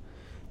well.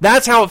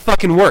 That's how it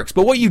fucking works.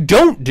 But what you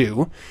don't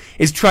do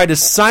is try to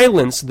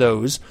silence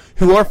those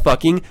who are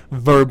fucking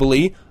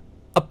verbally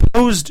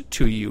opposed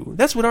to you.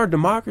 That's what our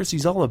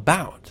democracy's all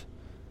about.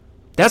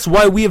 That's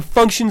why we have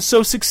functioned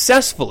so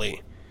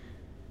successfully.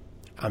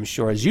 I'm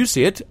sure as you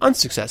see it,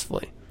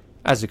 unsuccessfully,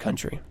 as a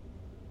country.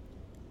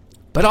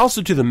 But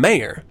also to the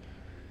mayor.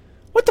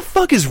 What the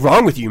fuck is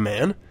wrong with you,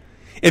 man?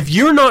 If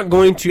you're not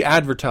going to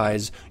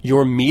advertise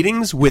your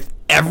meetings with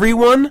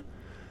everyone,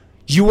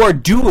 you are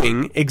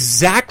doing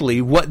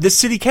exactly what the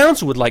city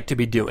council would like to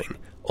be doing,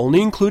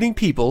 only including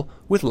people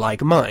with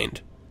like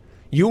mind.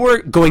 You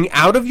are going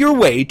out of your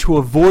way to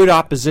avoid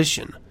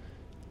opposition,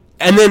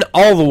 and then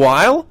all the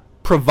while,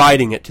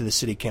 providing it to the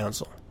city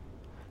council.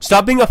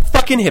 Stop being a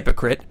fucking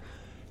hypocrite.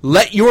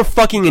 Let your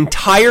fucking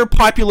entire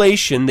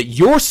population that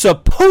you're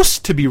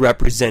supposed to be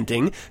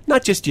representing,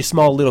 not just your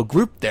small little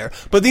group there,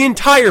 but the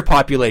entire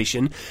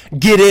population,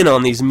 get in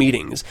on these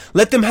meetings.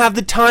 Let them have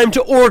the time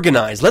to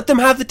organize. Let them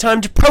have the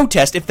time to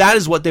protest if that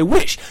is what they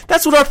wish.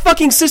 That's what our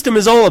fucking system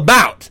is all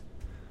about.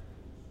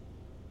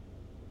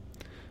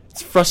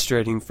 It's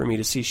frustrating for me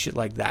to see shit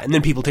like that. And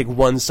then people take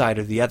one side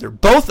or the other.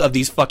 Both of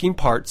these fucking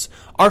parts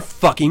are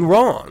fucking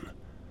wrong.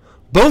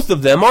 Both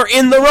of them are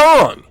in the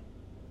wrong.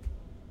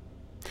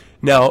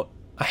 Now,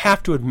 I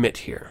have to admit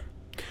here,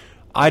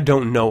 I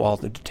don't know all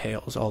the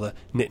details, all the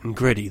nit and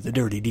gritty, the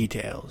dirty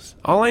details.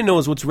 All I know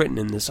is what's written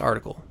in this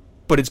article.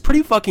 But it's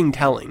pretty fucking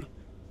telling,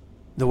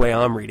 the way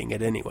I'm reading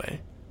it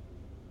anyway.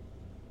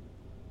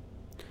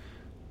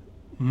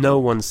 No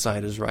one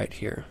side is right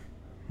here.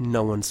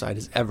 No one side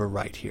is ever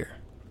right here.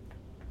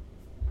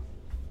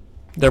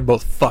 They're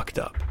both fucked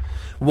up.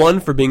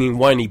 One for being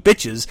whiny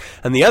bitches,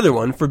 and the other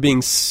one for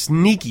being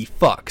sneaky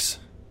fucks.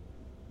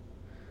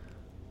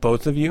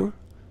 Both of you,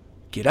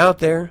 get out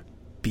there,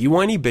 be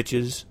whiny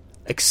bitches,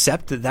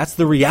 accept that that's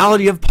the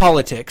reality of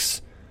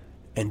politics,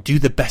 and do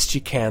the best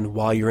you can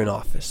while you're in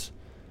office.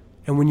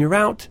 And when you're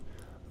out,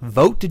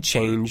 vote to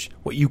change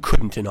what you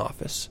couldn't in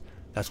office.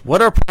 That's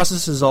what our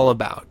process is all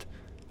about.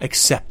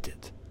 Accept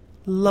it.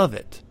 Love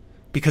it.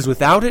 Because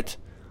without it,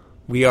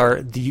 we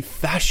are the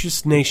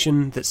fascist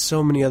nation that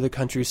so many other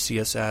countries see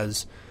us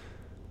as,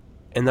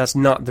 and that's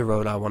not the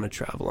road I want to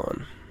travel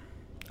on.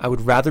 I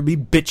would rather be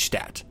bitched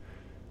at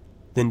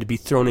than to be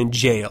thrown in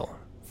jail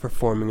for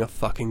forming a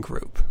fucking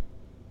group.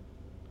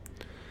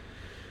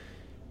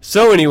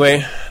 So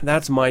anyway,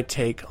 that's my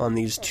take on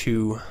these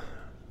two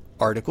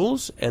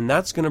articles, and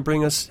that's going to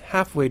bring us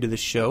halfway to the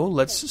show.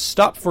 Let's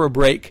stop for a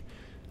break.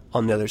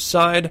 On the other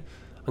side,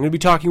 I'm going to be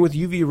talking with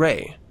UV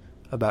Ray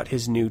about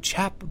his new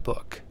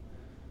chapbook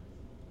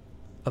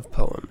of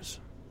poems.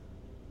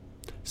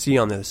 See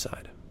you on the other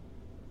side.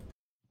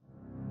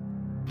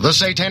 The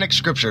Satanic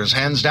Scriptures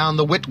hands down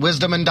the wit,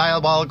 wisdom, and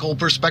diabolical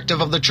perspective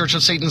of the Church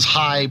of Satan's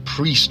High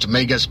Priest,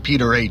 Magus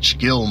Peter H.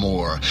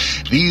 Gilmore.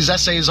 These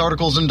essays,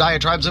 articles, and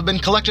diatribes have been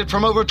collected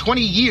from over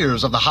 20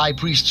 years of the High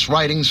Priest's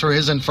writings for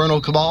his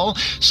infernal cabal,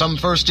 some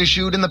first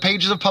issued in the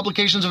pages of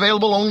publications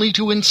available only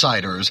to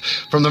insiders.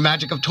 From the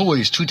magic of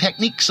toys to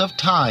techniques of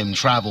time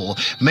travel,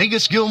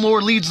 Magus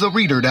Gilmore leads the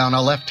reader down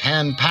a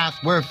left-hand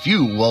path where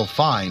few will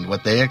find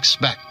what they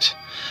expect.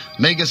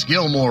 Magus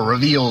Gilmore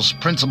reveals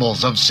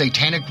principles of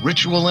satanic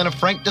ritual in a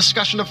frank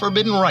discussion of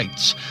forbidden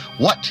rites.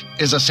 What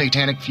is a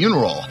satanic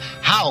funeral?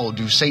 How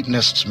do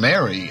Satanists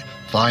marry?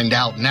 Find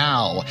out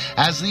now,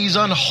 as these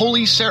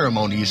unholy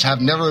ceremonies have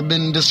never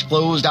been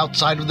disclosed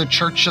outside of the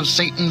Church of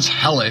Satan's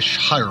hellish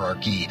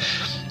hierarchy.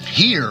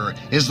 Here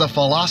is the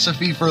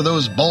philosophy for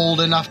those bold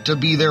enough to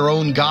be their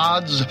own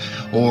gods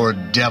or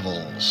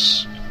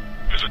devils.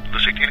 Visit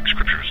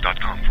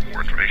thesatanicscriptures.com for more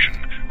information.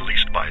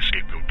 Released by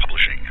Scapegoat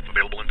Publishing.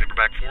 Available in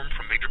paperback form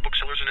from major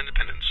booksellers and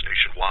independents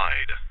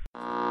nationwide.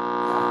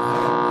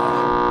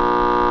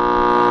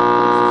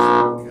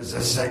 Is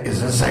this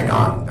thing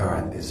on? All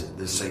right, is it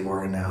this thing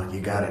working now?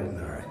 You got it?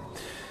 All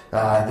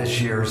right.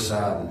 This year's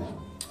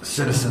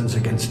Citizens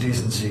Against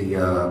Decency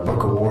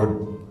Book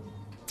Award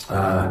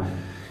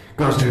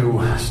goes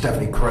to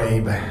Stephanie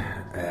Crabe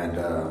and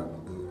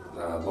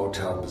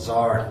Motel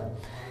Bazaar.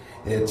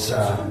 It's,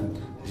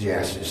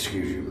 yes,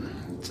 excuse you.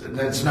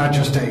 It's not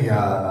just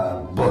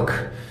a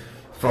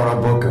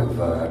photo book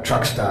of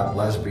truck stop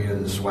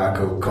lesbians,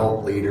 wacko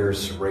cult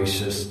leaders,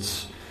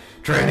 racists,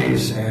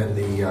 trannies, and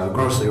the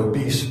grossly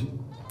obese.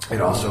 It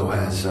also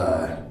has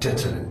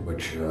tits in it,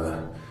 which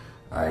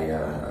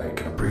I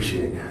can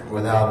appreciate.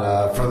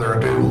 Without further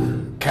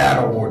ado,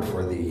 CAT Award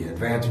for the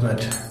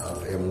Advancement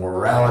of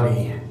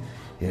Immorality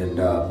in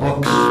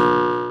Books.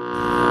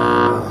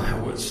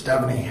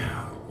 Stephanie,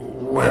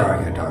 where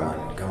are you,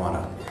 darling? Come on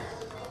up.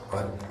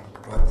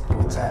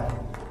 What's that?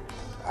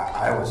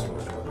 I was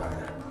supposed to go by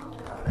there.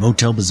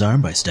 Motel Bazaar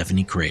by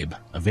Stephanie Crabe.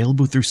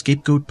 Available through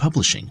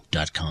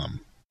scapegoatpublishing.com.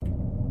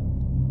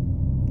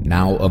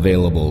 Now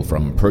available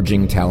from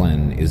Purging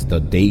Talon is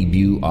the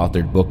debut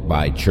authored book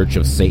by Church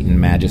of Satan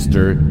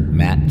Magister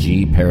Matt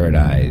G.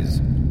 Paradise,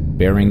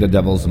 Bearing the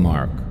Devil's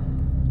Mark.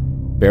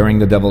 Bearing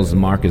the Devil's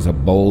Mark is a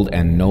bold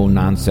and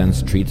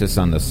no-nonsense treatise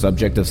on the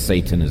subject of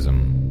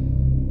Satanism.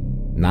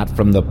 Not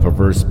from the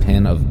perverse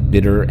pen of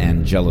bitter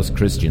and jealous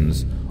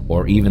Christians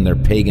or even their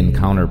pagan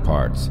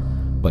counterparts,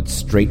 but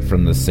straight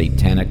from the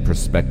satanic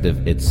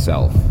perspective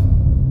itself.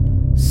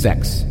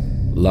 Sex,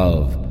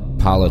 love,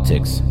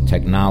 politics,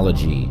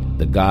 technology,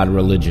 the god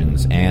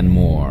religions, and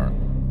more,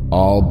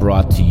 all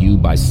brought to you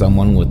by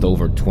someone with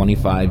over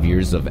 25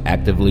 years of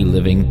actively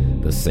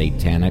living the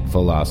satanic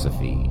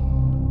philosophy.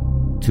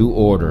 To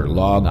order,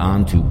 log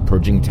on to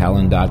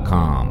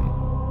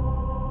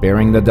purgingtalon.com.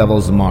 Bearing the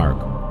Devil's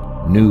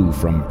Mark, new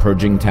from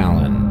Purging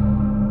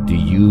Talon. Do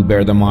you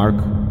bear the mark?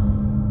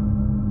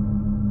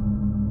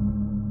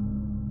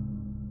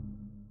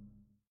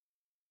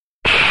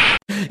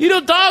 You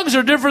know, dogs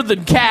are different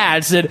than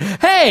cats, and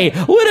hey,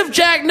 what if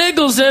Jack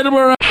Nicholson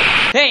were...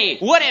 Hey,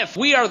 what if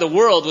We Are the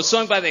World was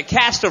sung by the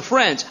cast of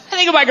Friends? I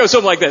think it might go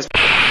something like this.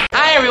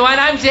 Hi everyone,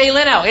 I'm Jay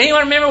Leno.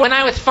 Anyone remember when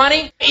I was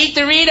funny? Eat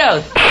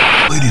Doritos.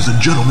 Ladies and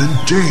gentlemen,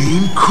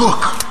 Dane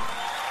Cook.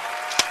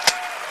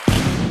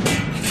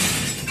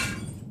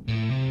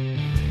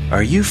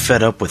 Are you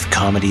fed up with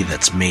comedy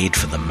that's made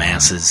for the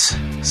masses?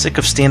 Sick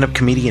of stand-up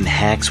comedian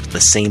hacks with the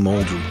same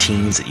old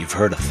routines that you've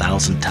heard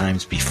 1,000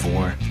 times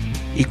before?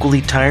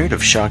 Equally tired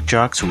of shock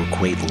jocks who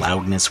equate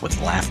loudness with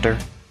laughter?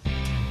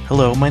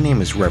 Hello, my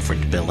name is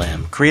Reverend Bill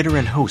M., creator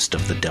and host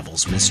of The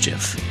Devil's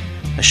Mischief,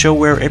 a show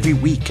where every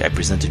week I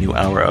present a new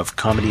hour of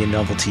comedy and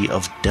novelty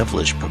of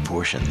devilish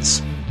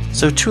proportions.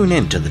 So tune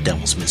in to The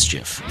Devil's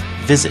Mischief.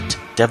 Visit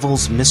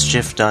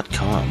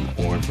devilsmischief.com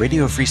or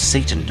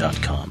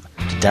radiofreesatan.com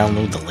to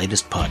download the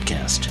latest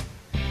podcast.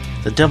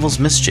 The Devil's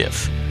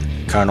Mischief.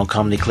 Carnal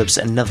comedy clips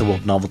and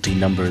netherworld novelty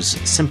numbers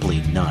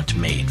simply not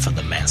made for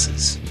the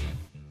masses.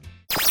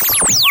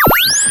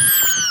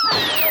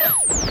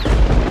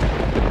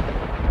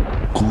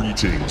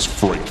 Greetings,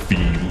 fright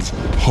fiends.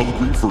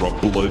 Hungry for a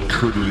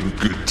blood-curdling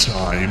good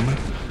time?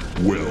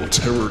 Well,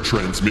 Terror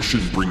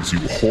Transmission brings you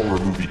horror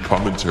movie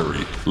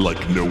commentary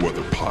like no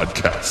other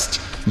podcast.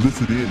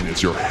 Listen in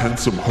as your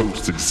handsome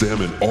hosts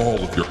examine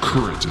all of your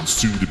current and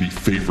soon-to-be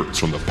favorites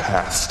from the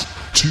past.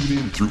 Tune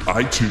in through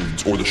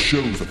iTunes or the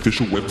show's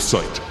official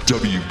website,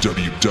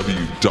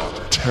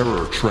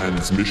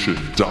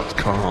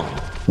 www.terrortransmission.com,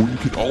 where you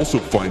can also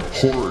find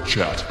horror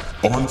chat,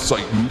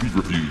 on-site movie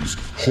reviews,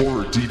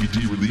 horror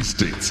DVD release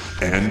dates,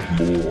 and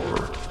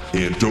more.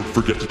 And don't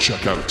forget to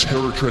check out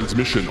Terror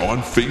Transmission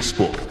on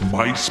Facebook,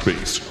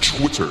 MySpace,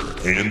 Twitter,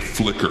 and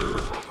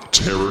Flickr.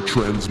 Terror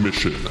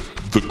Transmission,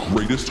 the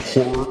greatest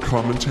horror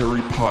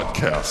commentary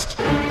podcast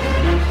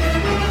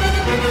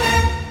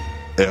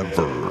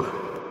ever.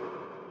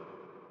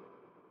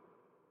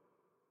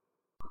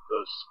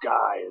 The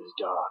sky is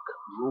dark,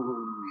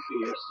 moon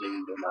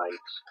piercing the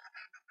night.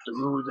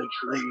 Through the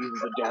trees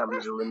the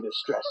damsel in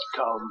distress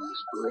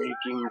comes,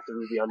 breaking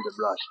through the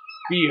underbrush,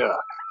 fear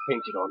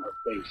painted on her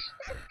face.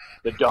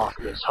 The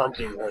darkness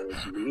hunting her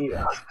is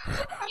near.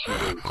 She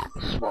waits in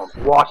the swamp,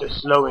 water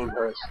slowing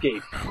her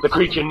escape. The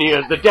creature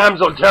nears, the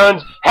damsel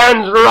turns,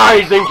 hands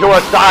rising to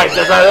her sides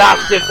as a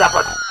last-ditch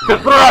effort to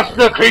thrust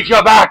the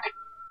creature back.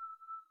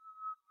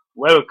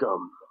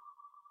 Welcome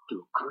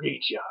to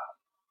Creature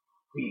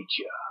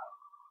Feature.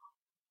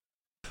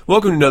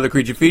 Welcome to another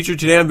Creature Feature.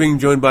 Today I'm being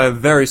joined by a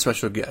very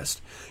special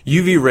guest,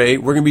 UV Ray.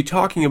 We're going to be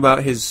talking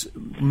about his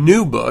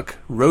new book,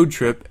 Road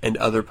Trip and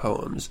Other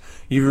Poems.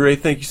 UV Ray,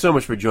 thank you so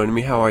much for joining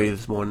me. How are you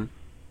this morning?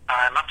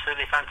 I'm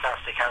absolutely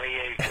fantastic. How are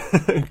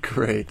you?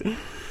 Great.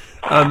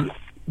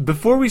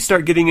 Before we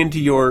start getting into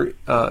your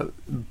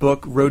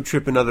book, Road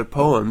Trip and Other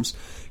Poems,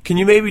 can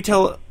you maybe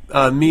tell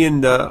me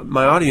and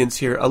my audience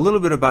here a little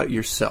bit about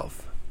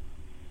yourself?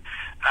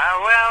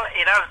 Well,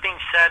 it has been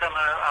said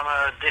I'm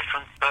a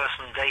different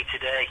person day to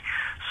day.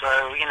 So,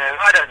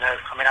 I don't know.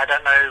 I mean, I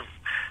don't know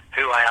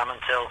who I am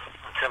until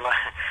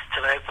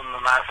I open my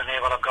mouth and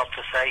hear what I've got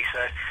to say.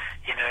 So,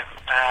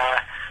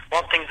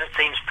 one thing that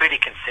seems pretty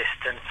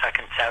consistent, I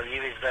can tell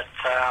you, is that,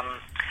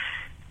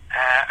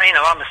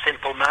 I'm a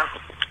simple man.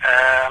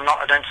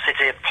 I don't sit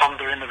here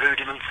pondering the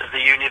rudiments of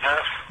the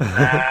universe.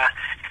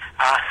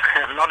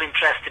 I'm not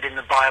interested in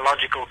the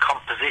biological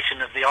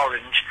composition of the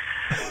orange.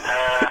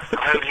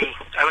 I'm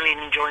only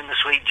enjoying the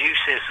sweet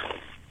juices.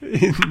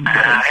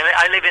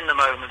 I live in the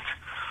moment.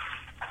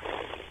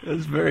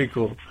 That's very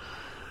cool.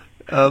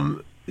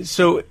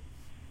 So,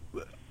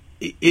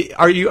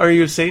 are you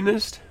a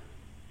Satanist?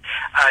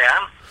 I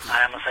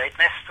am a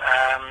Satanist.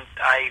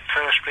 I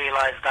first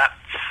realised that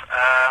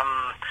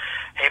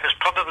it was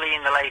probably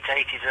in the late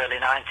 80s, early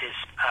 90s.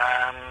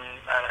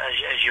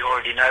 As you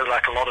already know,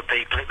 like a lot of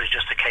people, it was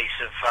just a case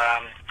of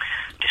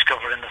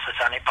discovering the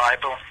Satanic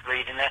Bible,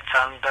 reading it,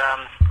 and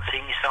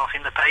seeing yourself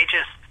in the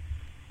pages.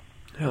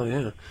 Hell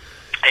yeah.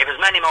 It was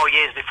many more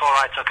years before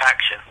I took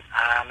action.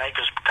 It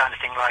was kind of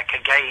thing like,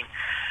 again,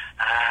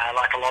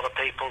 like a lot of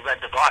people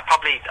read the book. I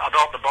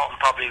bought the book and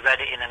probably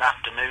read it in an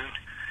afternoon,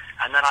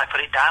 and then I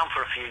put it down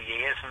for a few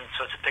years and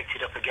sort of picked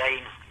it up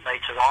again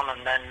later on,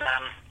 and then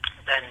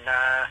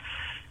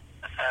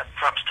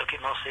perhaps took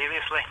it more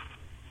seriously.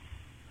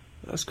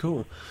 That's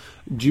cool.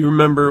 Do you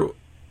remember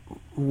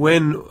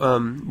when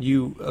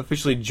you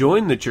officially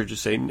joined the Church of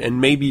Satan, and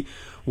maybe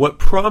what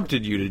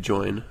prompted you to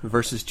join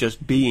versus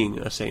just being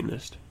a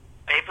Satanist?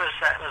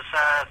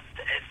 I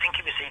think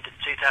it was either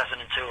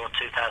 2002 or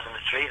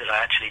 2003 that I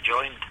actually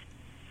joined.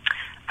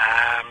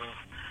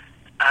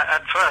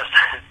 At first,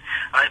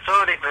 I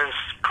thought it was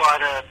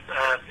quite a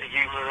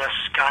humorous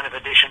kind of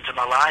addition to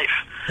my life.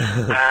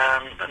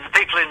 And the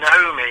people who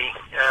know me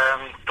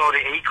thought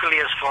it equally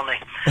as funny.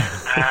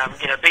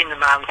 Being the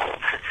man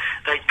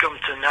they'd come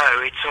to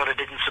know, it sort of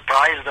didn't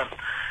surprise them.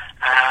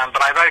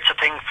 But I wrote a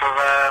thing for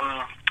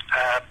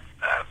a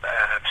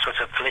sort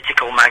of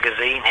political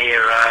magazine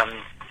here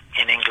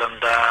in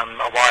England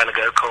a while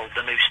ago called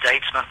The New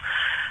Statesman.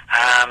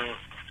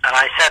 And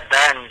I said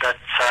then that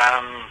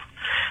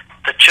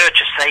the Church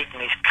of Satan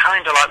is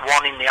kind of like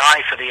one in the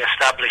eye for the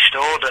established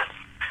order.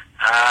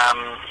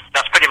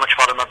 That's pretty much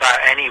what I'm about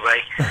anyway.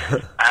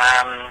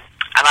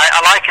 And I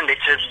likened it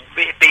to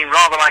being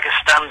rather like a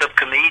stand-up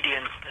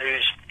comedian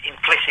whose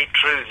implicit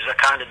truths are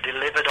kind of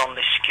delivered on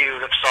this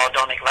skewer of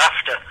sardonic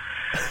laughter.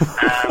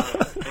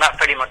 And that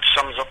pretty much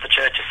sums up the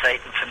Church of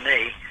Satan for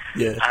me.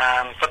 Yeah.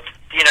 But,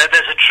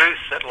 there's a truth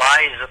that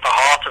lies at the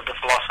heart of the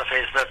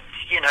philosophies that,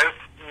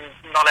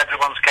 not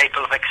everyone's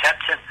capable of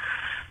accepting.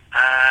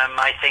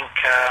 I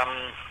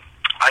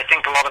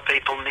think a lot of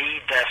people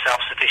need their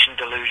self-sufficient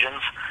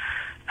delusions,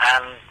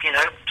 and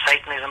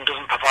Satanism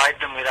doesn't provide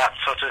them with that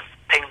sort of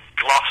pink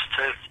gloss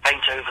to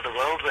paint over the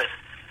world with.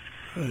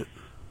 Right.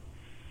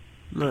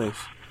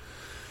 Nice.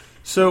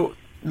 So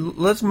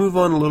let's move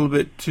on a little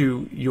bit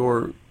to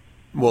to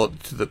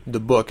the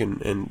book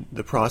and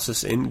the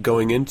process in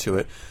going into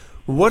it.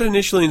 What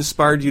initially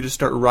inspired you to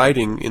start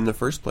writing in the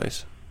first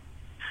place?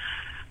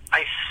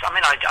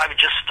 I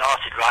just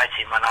started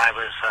writing when I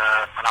was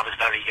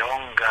very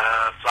young.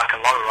 Like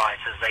a lot of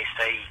writers, they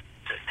say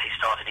that they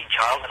started in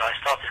childhood. I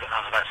started when I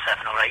was about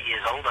 7 or 8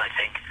 years old, I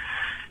think,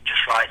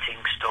 just writing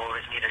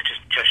stories,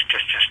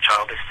 just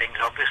childish things,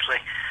 obviously.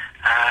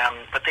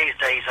 But these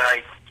days,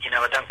 I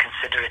don't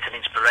consider it an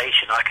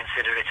inspiration. I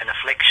consider it an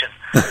affliction.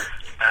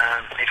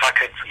 If I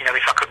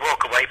could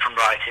walk away from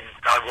writing,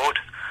 I would.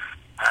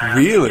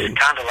 Really? It's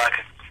kind of like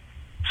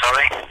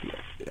sorry.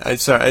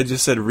 I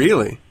just said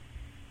really.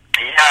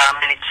 Yeah,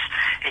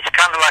 it's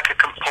kind of like a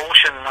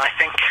compulsion, and I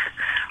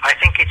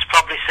think it's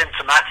probably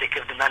symptomatic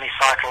of the many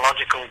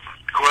psychological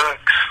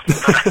quirks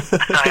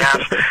that I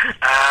have.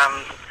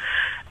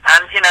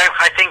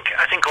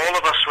 I think all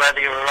of us, whether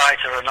you're a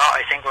writer or not,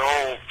 I think we're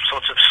all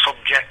sort of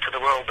subject to the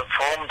world that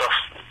formed us.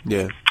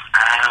 Yeah.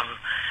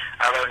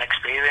 Our own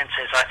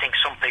experiences. I think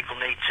some people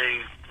need to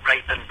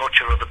rape and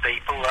butcher other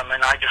people.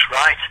 I just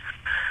write.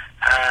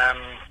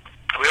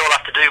 We all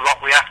have to do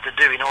what we have to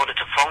do in order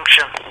to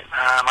function.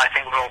 I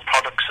think we're all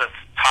products of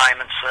time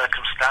and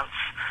circumstance.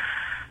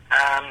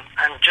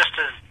 And just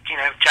as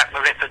Jack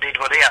the Ripper did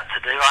what he had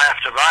to do, I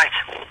have to write.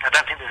 I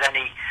don't think there's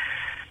any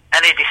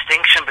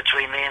distinction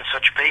between me and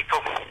such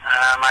people.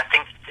 I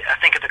think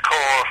at the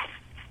core,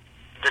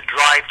 the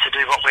drive to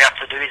do what we have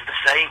to do is the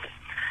same.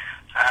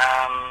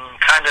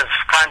 Kind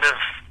of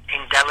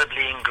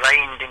indelibly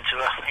ingrained into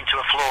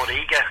a flawed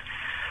ego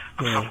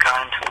of some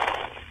kind.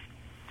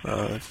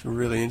 That's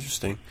really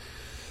interesting.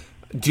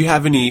 Do you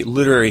have any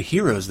literary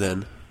heroes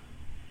then?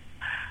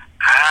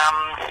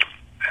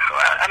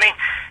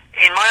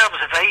 In my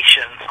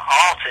observation,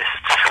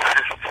 artists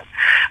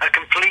are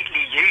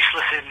completely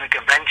useless in the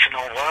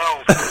conventional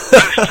world.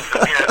 Most of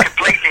them,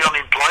 completely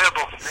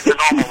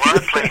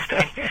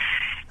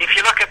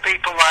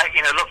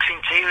looks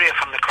interior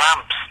from the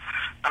Cramps.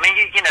 I mean,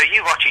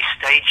 you watch his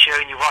stage show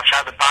and you watch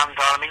how the band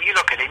are. I mean, you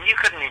look at him, you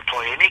couldn't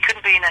employ him. He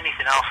couldn't be in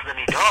anything else than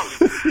he does.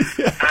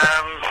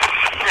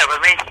 I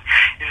mean,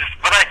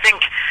 but I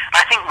think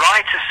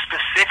writers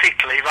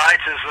specifically,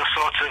 writers are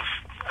sort of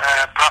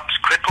perhaps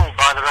crippled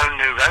by their own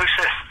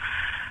neurosis.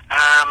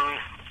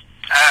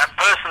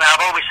 Personally,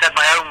 I've always said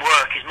my own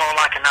work is more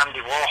like an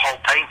Andy Warhol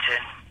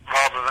painting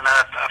rather than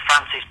a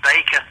Francis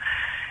Bacon,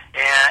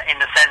 in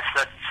the sense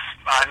that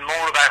I'm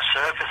more about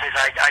surfaces.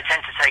 I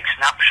tend to take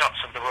snapshots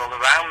of the world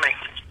around me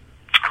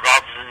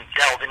rather than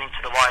delving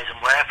into the whys and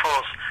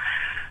wherefores.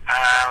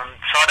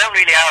 So I don't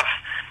really have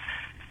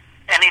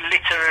any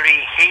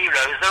literary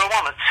heroes. There are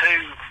one or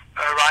two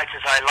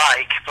writers I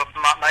like, but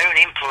my own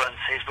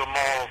influences were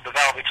more the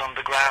Velvet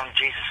Underground,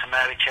 Jesus and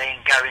Mary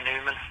Chain, Gary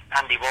Newman,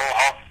 Andy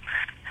Warhol.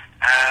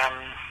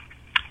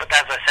 But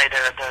as I say,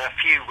 there are a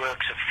few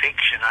works of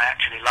fiction I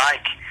actually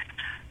like.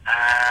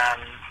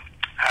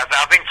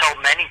 I've been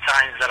told many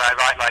times that I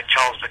write like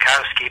Charles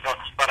Bukowski, but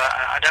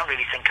I don't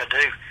really think I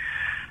do.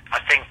 I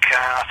think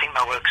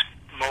my work's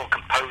more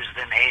composed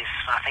than his.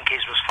 I think his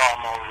was far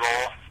more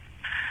raw.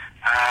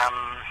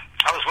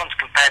 I was once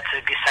compared to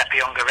Giuseppe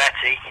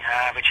Ungaretti,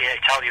 which is an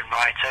Italian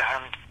writer,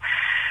 and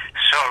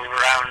sort of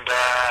around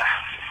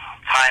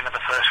time of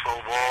the First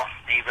World War,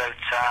 he wrote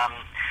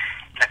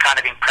in a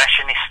kind of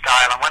impressionist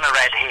style. And when I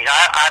read his,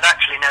 I'd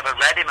actually never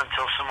read him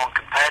until someone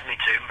compared me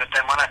to him, but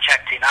then when I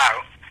checked him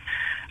out,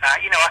 I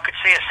could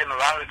see a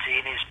similarity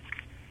in his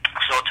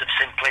sort of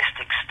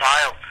simplistic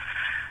style.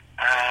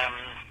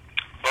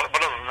 But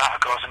other than that,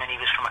 of course, I mean, he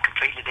was from a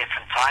completely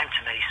different time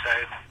to me, so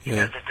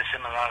the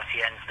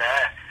similarity ends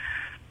there.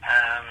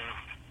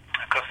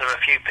 Of course, there are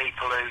a few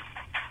people who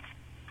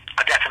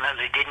I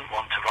definitely didn't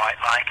want to write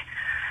like.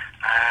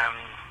 I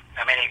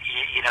mean,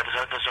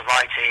 there's a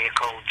writer here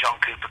called John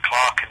Cooper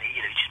Clarke, and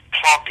he's just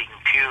plodding,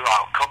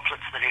 puerile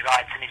couplets that he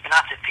writes, and he's been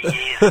at it for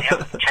years, and he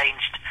hasn't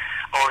changed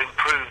or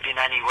improved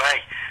in any way.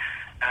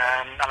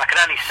 And I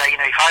can only say, if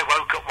I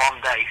woke up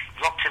one day,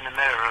 looked in the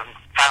mirror and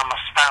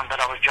found that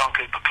I was John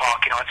Cooper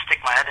Clarke, I'd stick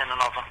my head in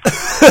an oven.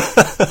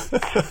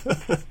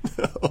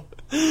 No.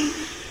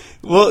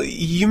 Well,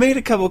 you made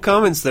a couple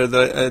comments there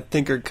that I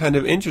think are kind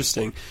of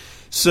interesting.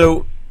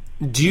 So,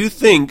 do you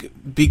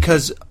think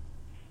because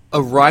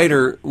a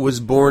writer was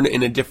born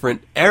in a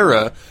different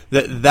era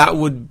that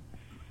would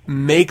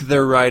make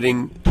their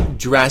writing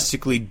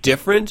drastically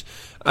different?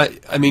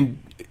 I mean,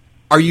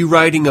 are you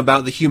writing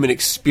about the human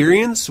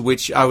experience,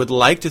 which I would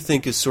like to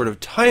think is sort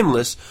of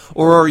timeless,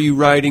 or are you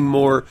writing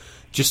more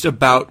just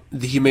about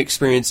the human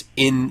experience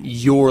in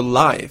your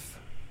life?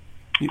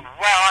 Well,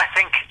 I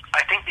think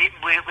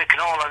we can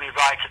all only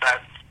write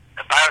about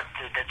the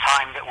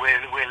time that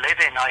we're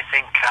living. I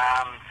think,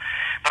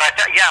 but I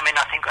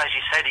think, as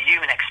you say, the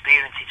human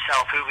experience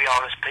itself, who we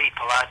are as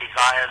people, our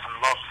desires and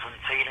loves and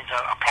feelings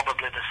are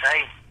probably the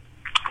same.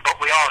 But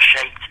we are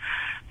shaped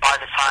by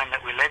the time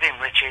that we live in,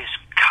 which is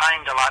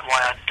kind of like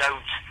why I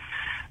don't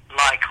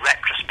like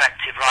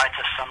retrospective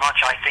writers so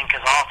much. I think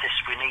as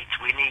artists we need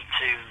to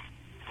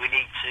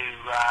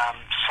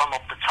sum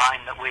up the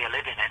time that we are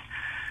living in.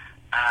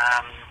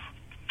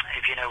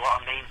 If you know what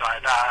I mean by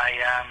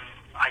that,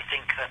 I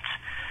think that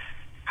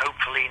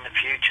hopefully in the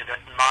future that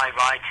my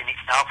writing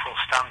itself will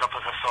stand up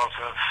as a sort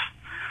of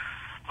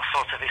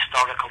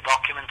historical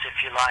document,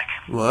 if you like.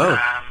 Wow.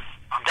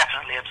 I'm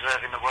definitely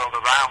observing the world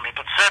around me,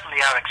 but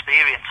certainly our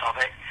experience of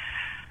it,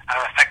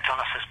 our effect on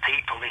us as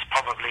people, is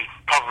probably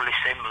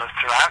similar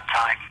throughout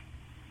time.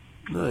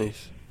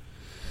 Nice.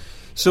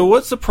 So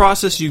what's the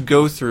process you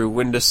go through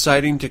when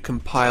deciding to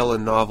compile a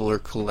novel or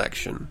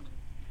collection?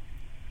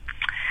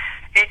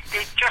 It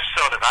just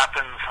sort of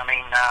happens. I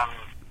mean,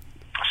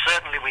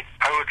 certainly with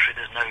poetry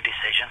there's no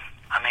decision.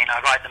 I mean,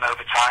 I write them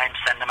over time,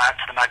 send them out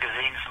to the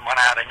magazines, and when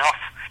I have enough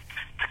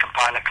to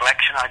compile a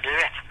collection, I do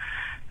it.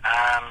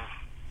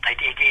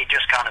 It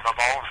just kind of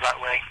evolves that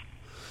way.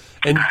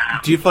 And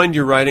do you find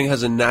your writing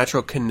has a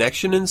natural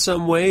connection in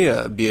some way,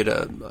 be it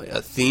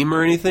a theme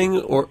or anything,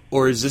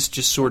 or is this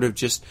just sort of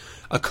just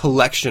a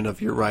collection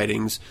of your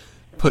writings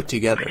put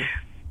together?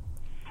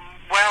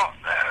 Well,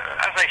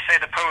 as I say,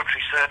 the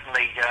poetry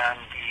certainly,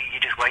 you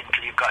just wait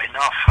until you've got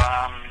enough.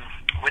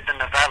 With the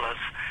novellas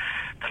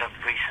that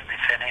I've recently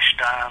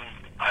finished, I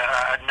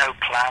had no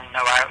plan,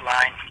 no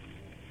outline.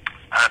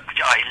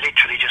 I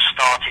literally just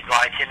started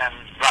writing and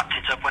wrapped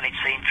it up when it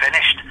seemed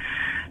finished,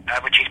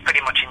 which is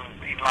pretty much in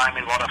line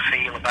with what I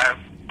feel about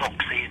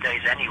books these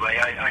days anyway.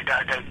 I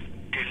don't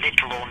do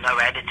little or no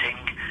editing.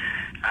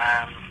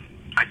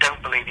 I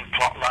don't believe in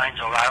plot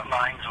lines or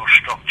outlines or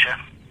structure.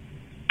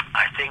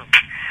 I think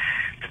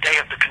the day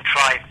of the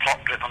contrived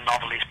plot-driven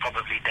novel is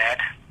probably dead,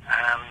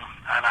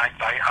 and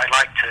I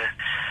like to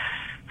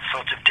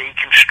sort of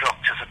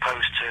deconstruct as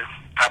opposed to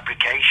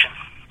fabrication.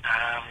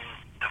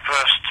 The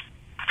first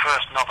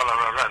novel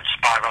I wrote,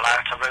 Spiral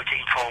Out, I wrote it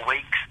in 4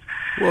 weeks.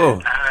 Whoa.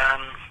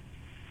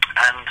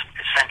 And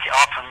sent it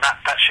off, and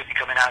that should be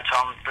coming out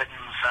on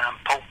Britain's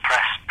pulp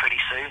press pretty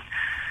soon.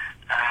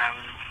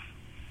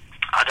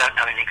 I don't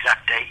know an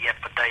exact date yet,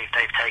 but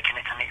they've taken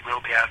it, and it will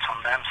be out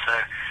on them.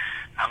 So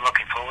I'm I'm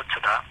looking forward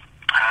to that.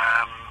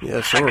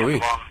 Yeah, so are we.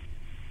 Second one,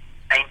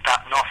 Ain't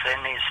That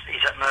Nothing,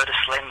 is at Murder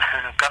Slim,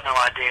 and I've got no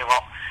idea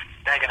what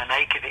they're going to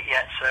make of it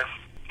yet. So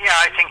yeah,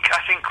 I think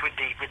with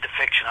the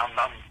fiction, I'm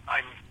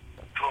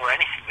for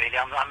anything really.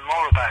 I'm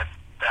more about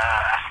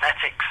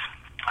aesthetics.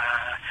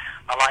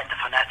 I like the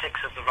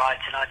phonetics of the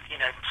writing. I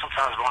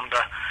sometimes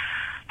wonder,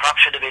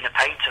 perhaps should have been a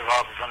painter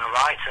rather than a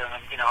writer.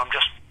 And I'm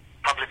just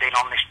probably been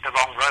on the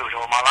wrong road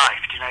all my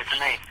life. Do you know what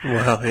I mean?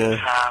 Well, yeah.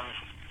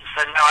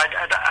 So no,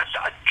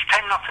 I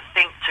tend not to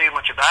think too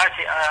much about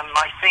it.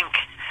 I think,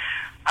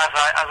 as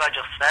I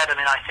just said,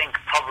 I think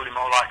probably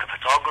more like a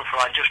photographer.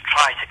 I just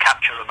try to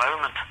capture a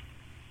moment.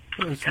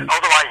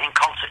 Otherwise,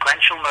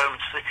 inconsequential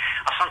moments.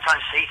 I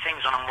sometimes see things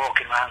when I'm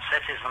walking around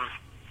cities, and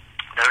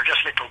there are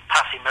just little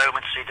passing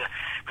moments either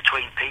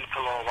between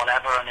people or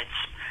whatever, and it's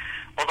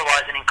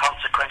otherwise an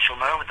inconsequential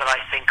moment that I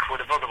think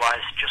would have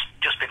otherwise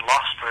just been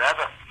lost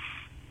forever.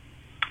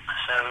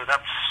 So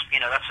that's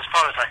as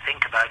far as I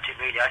think about it,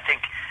 really. I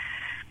think,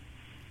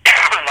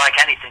 like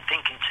anything,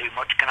 thinking too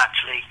much can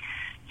actually,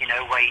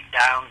 weigh it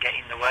down, get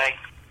in the way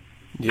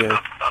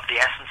of the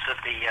essence of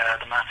the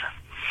matter.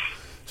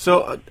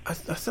 So I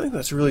think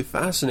that's really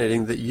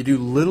fascinating that you do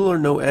little or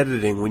no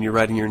editing when you're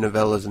writing your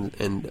novellas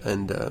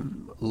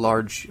and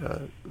large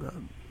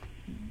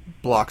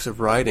blocks of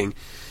writing.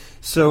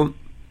 So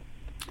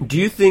do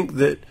you think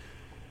that,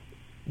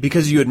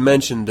 because you had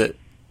mentioned that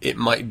it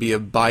might be a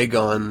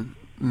bygone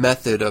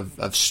method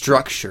of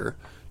structure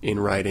in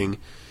writing,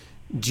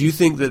 do you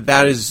think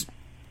that is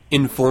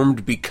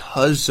informed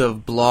because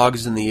of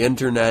blogs and the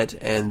internet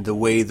and the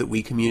way that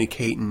we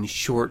communicate in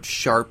short,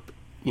 sharp,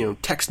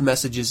 text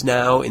messages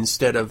now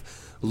instead of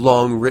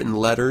long written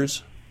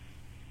letters?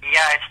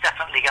 Yeah, it's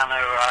definitely going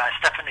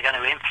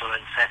to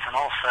influence it, and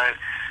also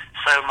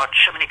so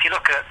much. If you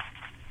look at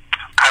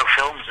how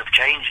films have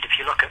changed, if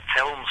you look at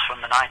films from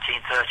the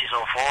 1930s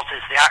or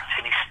 40s, the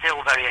acting is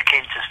still very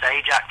akin to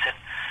stage acting,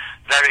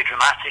 very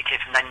dramatic.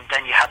 And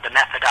then you had the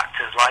method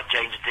actors like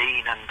James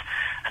Dean and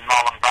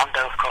Marlon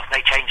Brando. Of course, they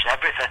changed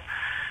everything.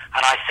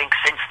 And I think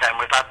since then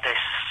we've had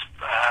this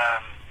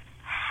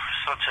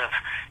sort of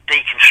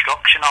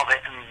deconstruction of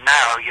it, and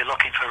now you're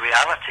looking for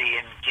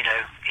reality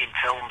in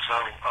films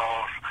or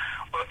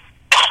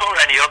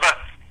any other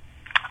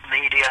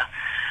media.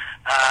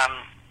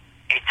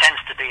 It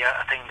tends to be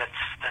a thing that's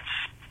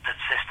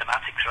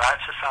systematic throughout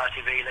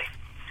society, really.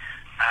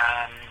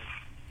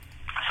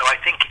 So I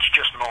think it's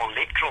just more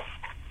literal.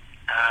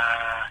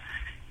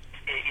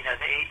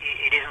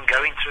 It isn't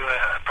going through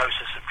a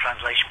process of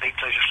translation.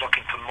 People are just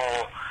looking for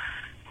more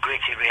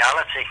gritty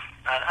reality.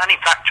 And in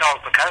fact, Charles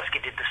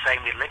Bukowski did the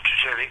same with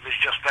literature. It was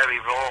just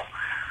very raw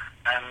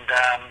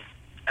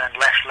and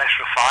less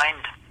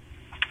refined.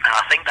 And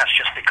I think that's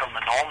just become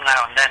the norm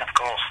now. And then, of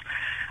course,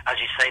 as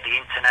you say, the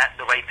internet,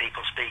 the way people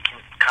speak in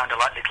kind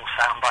of like little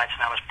sound bites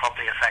now has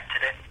probably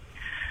affected it.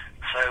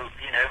 So,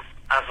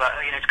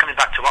 it's coming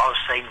back to what I was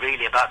saying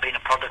really about being a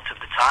product of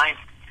the time.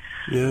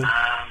 Yeah.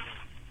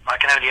 I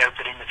can only hope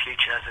that in the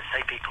future, as I say,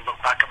 people look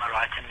back at my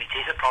writing, it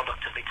is a product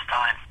of its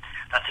time.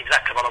 That's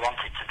exactly what I want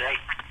it to be.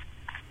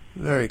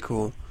 Very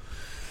cool.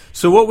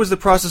 So what was the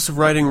process of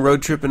writing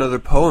Road Trip and Other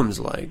Poems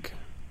like?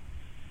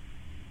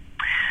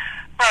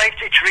 Well,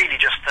 it's really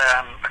just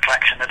a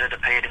collection that had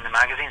appeared in the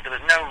magazines. There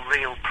was no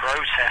real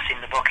process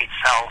in the book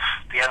itself.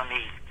 The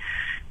only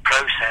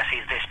process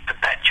is this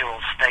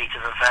perpetual state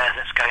of affairs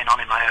that's going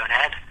on in my own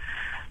head.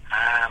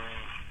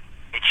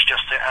 It's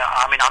just,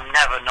 I'm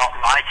never not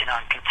writing.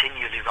 I'm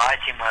continually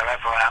writing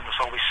wherever I am. There's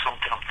always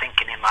something I'm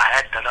thinking in my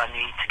head that I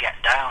need to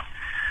get down.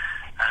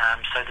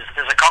 So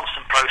there's a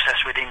constant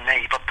process within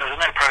me, but there's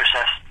no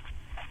process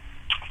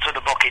to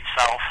the book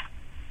itself.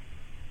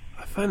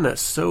 I find that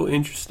so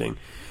interesting.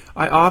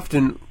 I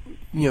often,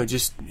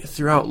 just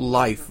throughout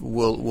life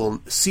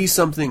will see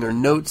something or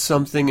note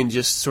something and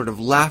just sort of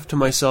laugh to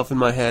myself in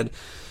my head.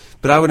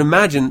 But I would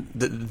imagine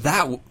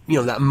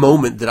that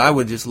moment that I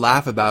would just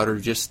laugh about or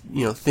just,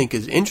 think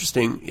is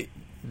interesting,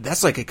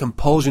 that's like a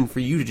compulsion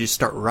for you to just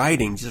start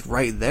writing just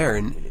right there.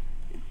 And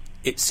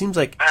it seems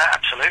like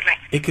absolutely.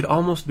 It could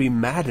almost be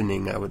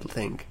maddening, I would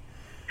think.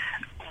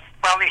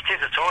 Well, it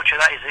is a torture.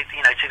 That is,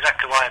 it's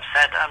exactly why I've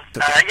said.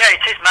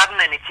 It is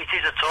maddening. It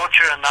is a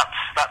torture, and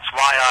that's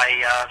why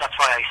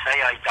I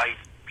say I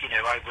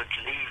would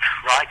leave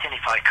writing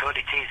if I could.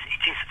 It is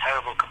a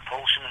terrible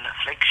compulsion and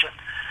affliction.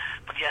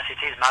 But yes, it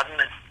is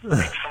maddening.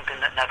 It's something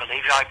that never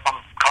leaves you. I'm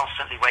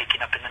constantly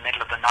waking up in the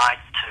middle of the night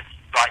to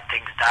write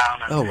things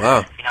down. And, oh wow!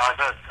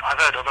 I've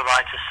heard other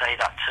writers say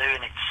that too,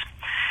 and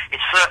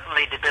it's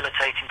certainly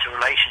debilitating to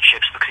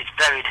relationships because it's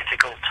very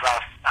difficult to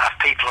have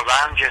people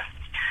around you.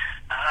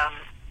 And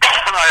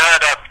I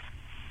heard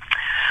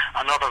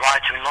another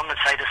writer in London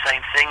say the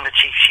same thing, that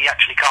she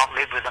actually can't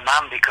live with a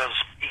man because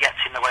he gets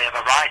in the way of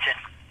her writing.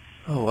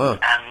 Oh wow!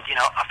 And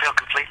I feel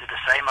completely the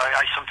same.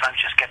 I sometimes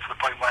just get to the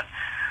point when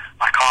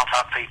I can't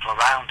have people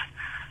around,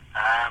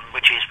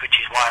 which is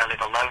why I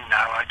live alone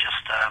now. I'm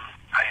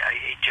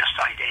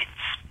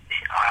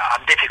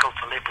difficult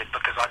to live with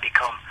because I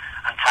become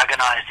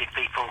antagonised if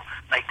people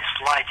make the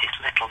slightest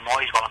little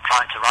noise while I'm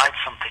trying to write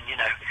something, you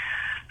know.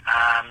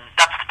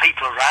 That's the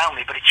people around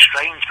me, but it's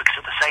strange because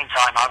at the same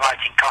time I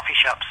write in coffee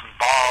shops and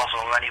bars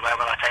or anywhere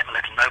where I take my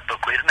little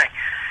notebook with me,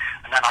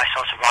 and then I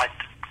sort of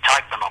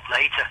type them up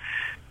later.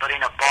 But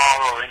in a bar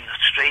or in the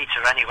street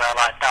or anywhere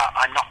like that,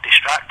 I'm not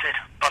distracted.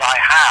 But I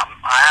am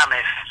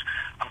if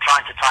I'm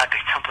trying to type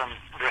it up and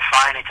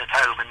refine it at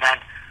home, and then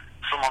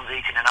someone's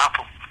eating an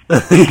apple.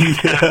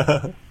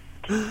 Yeah.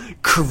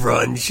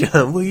 Crunch.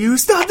 Will you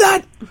stop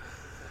that?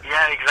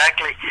 Yeah,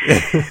 exactly.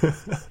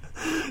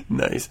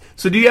 Nice.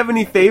 So do you have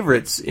any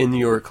favorites in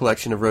your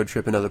collection of Road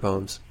Trip and Other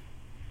Poems?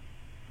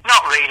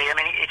 Not really. I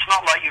mean, it's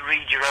not like you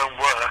read your own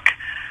work.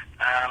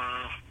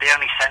 The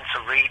only sense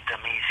of read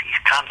them is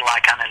kind of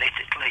like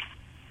analytically,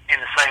 in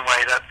the same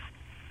way that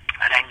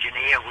an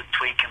engineer would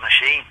tweak a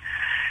machine.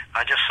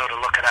 I just sort of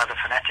look at how the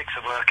phonetics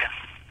are working.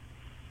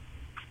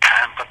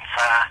 But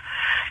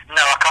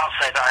no, I can't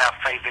say that I have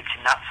favourites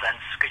in that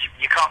sense, because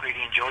you can't really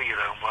enjoy your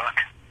own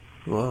work.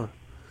 Wow.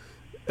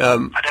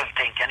 I don't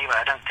think, anyway.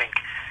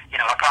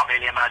 I can't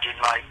really imagine,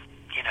 like,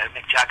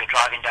 Mick Jagger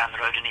driving down the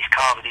road in his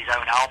car with his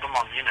own album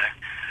on,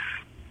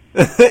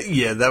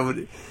 Yeah, that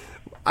would...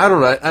 I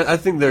don't know. I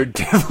think there are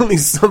definitely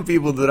some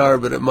people that are,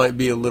 but it might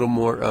be a little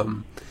more...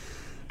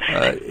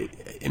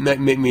 it might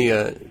make me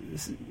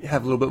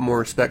have a little bit more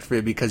respect for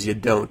you because you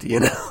don't, Yeah,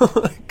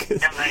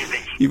 maybe.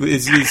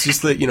 It's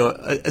just that,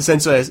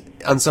 essentially,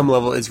 on some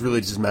level, it's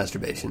really just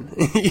masturbation.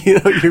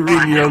 You're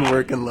reading your own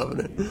work and loving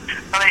it.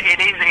 Well, it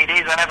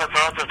is. I never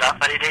thought of that,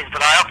 but it is.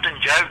 But I often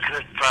joke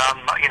that,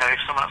 if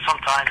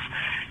sometimes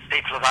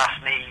people have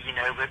asked me,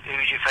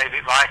 who's your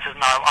favourite writer,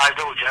 and I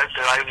will joke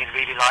that I only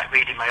really like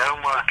reading my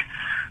own work.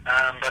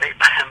 But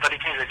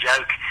it is a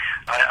joke,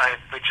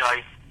 which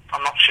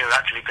I'm not sure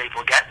actually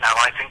people get now.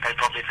 I think they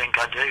probably think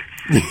I do.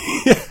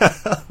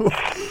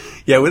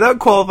 Yeah, without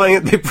qualifying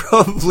it, they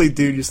probably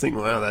do just think,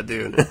 wow, that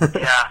dude.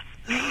 Yeah.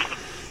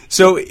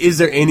 So is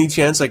there any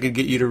chance I could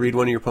get you to read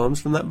one of your poems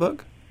from that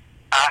book?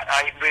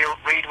 I will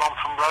read one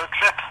from Road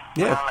Trip.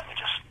 Yeah.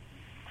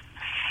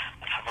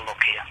 Let's have a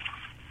look here.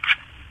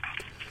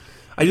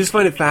 I just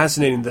find it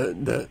fascinating,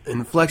 the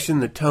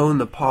inflection, the tone,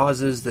 the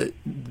pauses that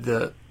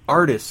the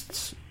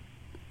artists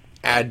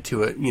add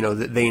to it,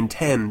 that they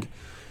intend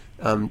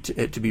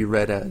it to be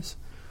read as.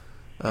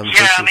 I mean,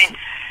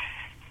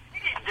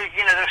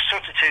 there's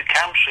sort of two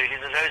camps really.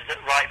 There's those that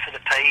write for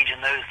the page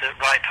and those that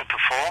write for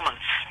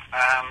performance.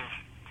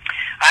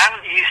 I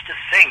hadn't used to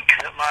think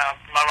that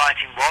my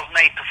writing was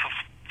made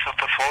for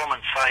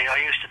performance.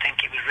 I used to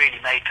think it was really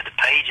made for the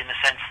page, in the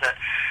sense that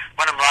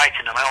when I'm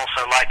writing them, I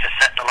also like to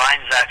set the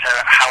lines out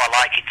how I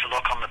like it to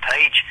look on the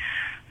page.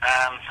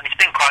 And it's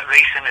been quite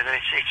recently that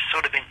it's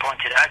sort of been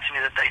pointed out to me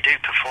that they do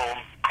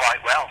perform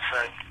quite well. So,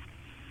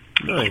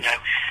 nice.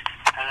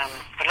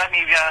 But let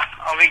me,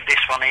 I'll read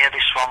this one here.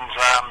 This one's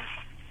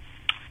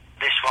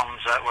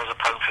was a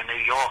poem for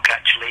New York,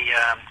 actually,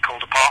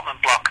 called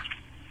Apartment Block.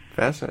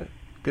 Fascinating.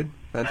 Good.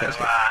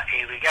 Fantastic. So,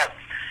 here we go.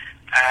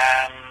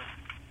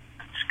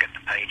 Let's get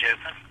the page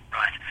open.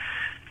 Right.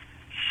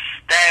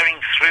 Staring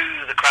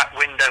through the cracked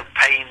window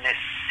pane, this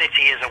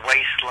city is a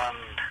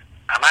wasteland.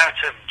 I'm out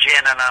of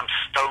gin and I'm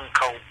stone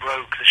cold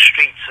broke. The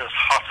streets as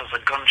hot as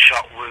a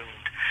gunshot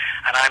wound,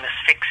 and I'm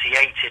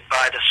asphyxiated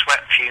by the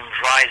sweat fumes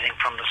rising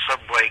from the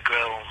subway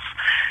grills.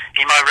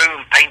 In my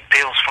room, paint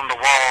peels from the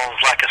walls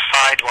like a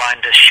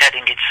sidewinder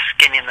shedding its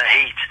skin in the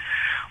heat,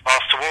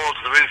 whilst towards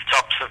the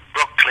rooftops of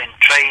Brooklyn,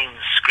 trains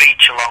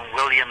screech along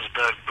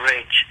Williamsburg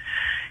Bridge.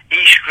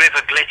 East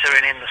River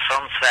glittering in the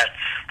sunset,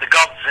 the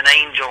gods and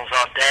angels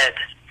are dead.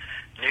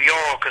 New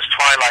York as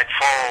twilight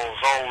falls,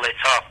 all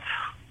lit up.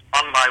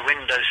 On my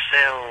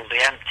windowsill,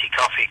 the empty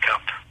coffee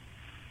cup.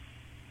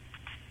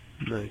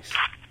 Nice.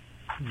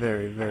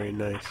 Very, very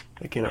nice.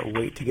 I cannot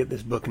wait to get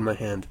this book in my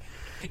hand.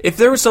 If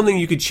there was something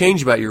you could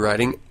change about your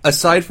writing,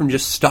 aside from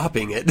just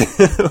stopping it,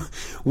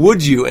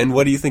 would you, and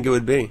what do you think it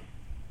would be?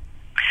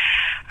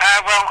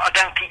 Well, I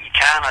don't think you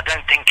can. I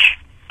don't think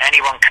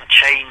anyone can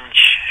change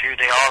who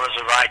they are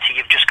as a writer.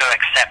 You've just got to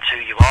accept who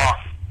you are.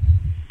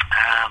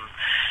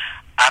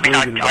 I'd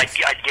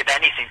give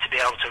anything to be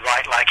able to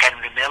write like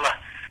Henry Miller.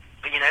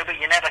 But you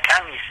never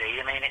can, you see.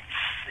 I mean,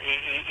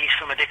 he's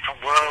from a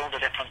different world,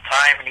 a different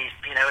time, and he's,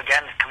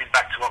 again, coming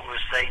back to what we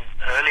were saying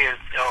earlier,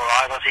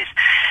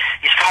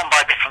 he's formed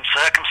by different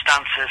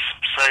circumstances.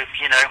 So,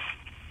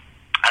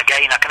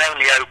 again, I can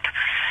only hope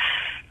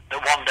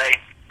that one day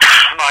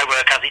my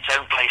work has its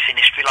own place in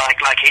history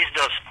like his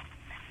does.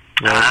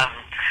 Right.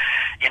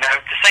 At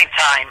the same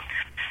time,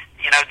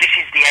 this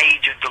is the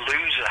age of the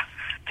loser.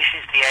 This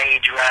is the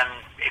age when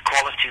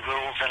equality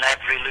rules and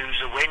every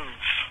loser wins.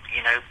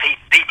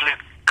 People who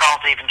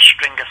can't even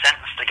string a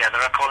sentence together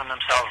are calling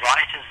themselves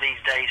writers these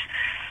days.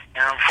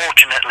 And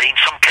unfortunately, in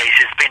some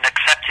cases, being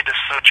accepted as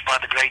such by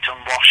the great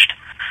unwashed.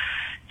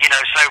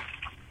 So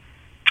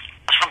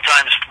I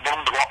sometimes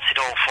wonder what's it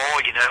all for.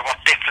 What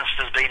difference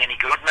does being any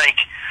good make?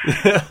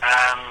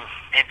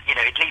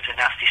 It leaves a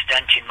nasty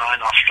stench in my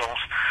nostrils.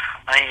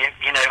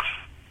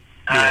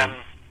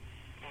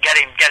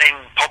 Getting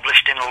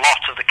published in a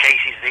lot of the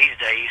cases these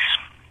days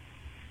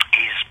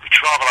is, it's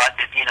rather like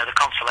the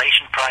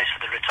consolation prize for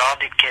the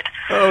retarded kid.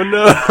 Oh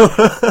no!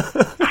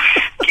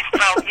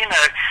 Well,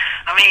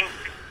 I mean,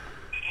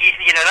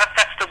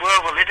 that's the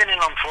world we're living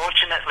in,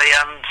 unfortunately.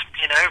 And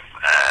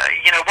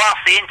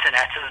whilst the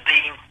internet has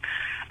been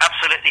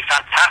absolutely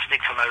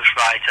fantastic for most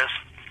writers,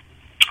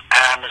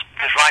 and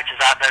there's writers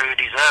out there who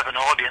deserve an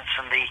audience,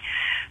 and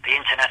the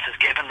internet has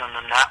given them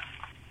that.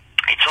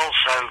 It's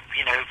also,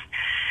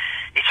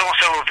 it's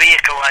also a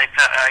vehicle. I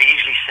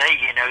usually say,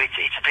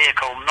 it's a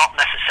vehicle not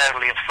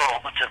necessarily of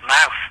thought, but of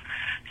mouth.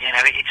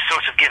 It's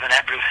sort of given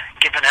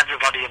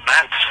everybody a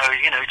mouth. So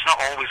it's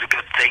not always a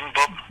good thing,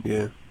 but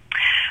yeah.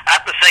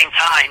 At the same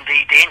time,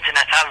 the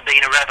internet has been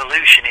a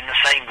revolution in the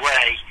same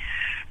way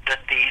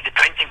that the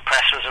printing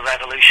press was a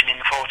revolution in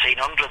the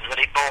 1400s, that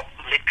it brought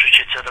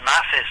literature to the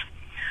masses.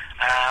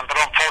 But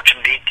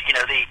unfortunately,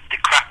 the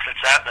crap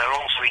that's out there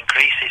also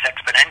increases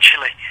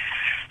exponentially.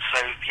 So,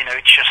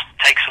 it just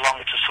takes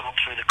longer to sort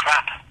through the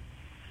crap.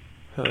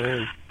 Oh,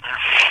 yeah.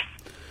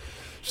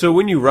 So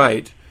when you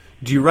write,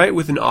 do you write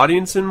with an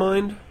audience in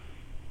mind?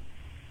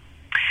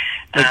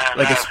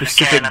 Like a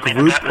specific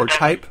group or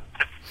type?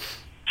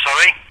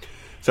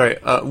 Sorry,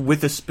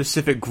 with a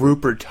specific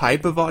group or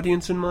type of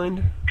audience in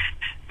mind?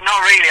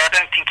 Not really. I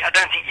don't think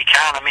you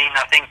can. I mean,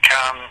 I think to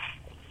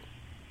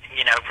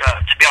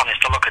be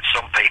honest, I look at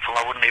some people,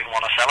 I wouldn't even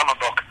want to sell them a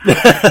book.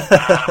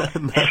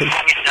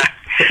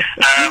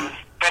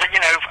 But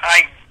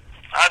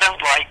I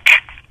don't like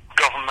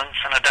governments,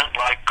 and I don't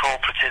like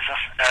corporatism.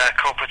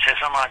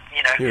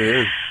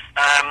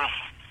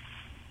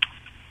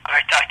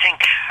 I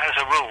think, as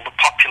a rule, the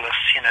populace,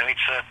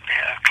 it's a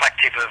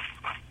collective of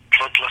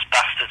bloodless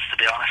bastards, to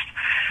be honest.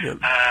 Yep.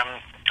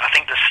 I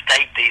think the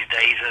state these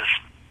days has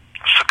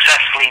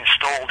successfully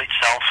installed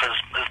itself as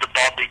the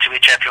body to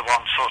which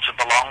everyone sort of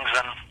belongs,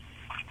 and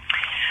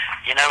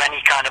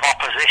any kind of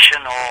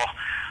opposition or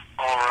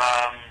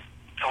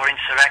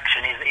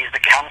insurrection is the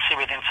cancer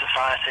within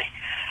society.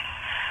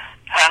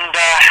 And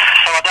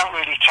so I don't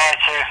really try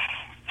to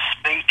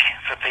speak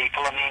for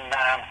people. I mean,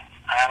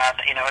 and I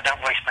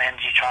don't waste my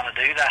energy trying to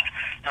do that.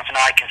 Nothing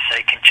I can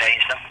say can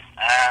change them.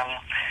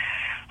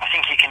 I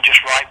think you can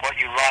just write what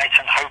you write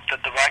and hope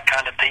that the right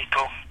kind of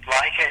people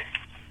like it.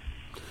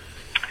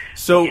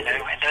 So,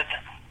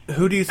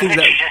 who do you think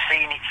the literature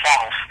scene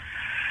itself,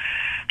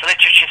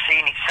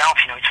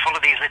 it's full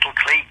of these little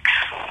cliques,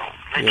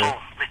 little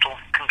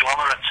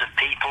conglomerates of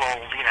people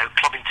all,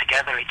 clubbing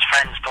together. It's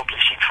friends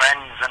publishing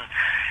friends, and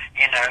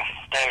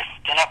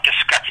they're not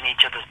just scratching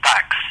each other's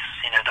backs.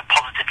 They're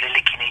positively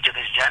licking each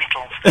other's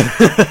genitals.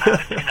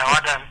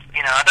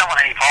 I don't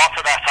want any part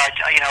of that.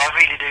 I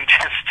really do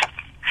just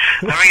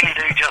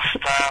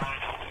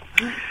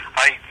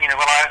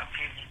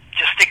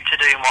stick to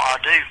doing what I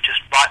do.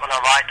 Just write what I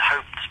write,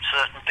 hope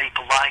certain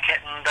people like it,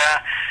 and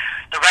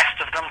the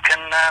rest of them can,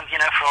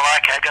 for all I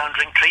care, go and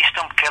drink Tree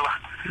Stump Killer.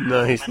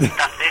 Nice. And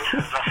that's it,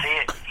 as I see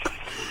it.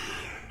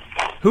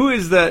 Who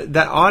is that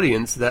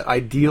audience, that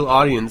ideal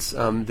audience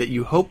that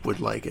you hope would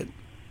like it?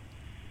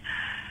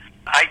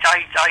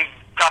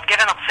 I've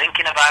given up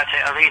thinking about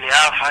it. I really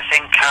have. I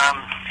think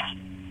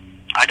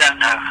I don't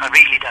know. I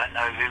really don't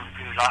know who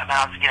like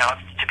now. To be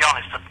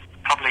honest,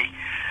 probably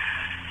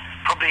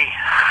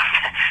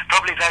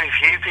very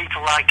few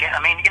people like it. I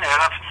mean,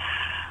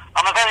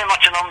 I'm a very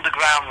much an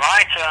underground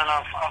writer, and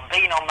I've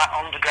been on that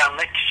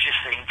underground literature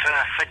scene for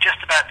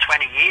just about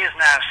 20 years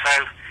now.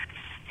 So,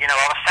 I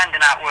was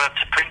sending out work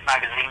to print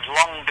magazines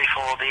long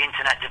before the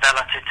internet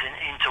developed it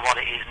into what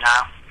it is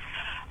now.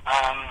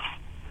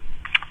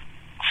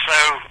 So,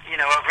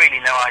 I've really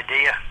no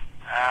idea.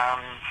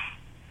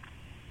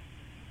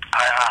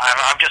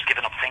 I've just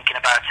given up thinking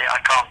about it. I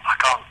can't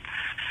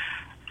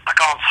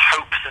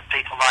hope that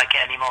people like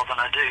it any more than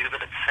I do,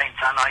 but at the same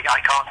time, I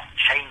can't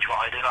change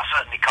what I do. I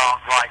certainly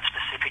can't write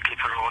specifically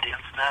for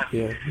audience, no.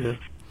 Yeah.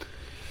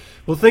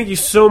 Well, thank you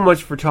so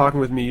much for talking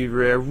with me,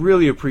 Ray. I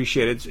really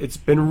appreciate it. It's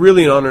been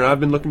really an honor. I've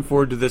been looking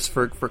forward to this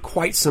for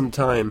quite some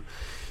time.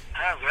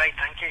 Oh, great,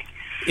 thank you.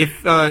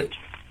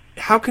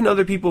 How can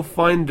other people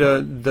find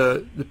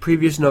the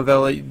previous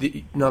novellas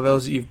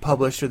that you've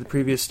published, or the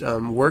previous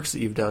works that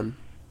you've done?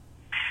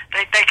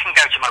 They can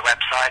go to my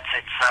website.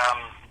 It's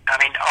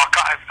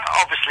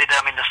obviously,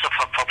 the stuff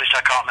I've published,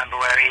 I can't remember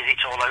where it is.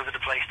 It's all over the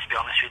place, to be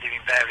honest with you,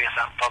 in various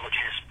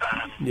anthologies,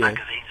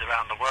 magazines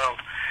around the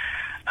world.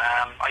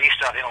 I used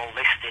to have it all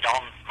listed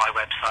on my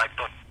website,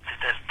 but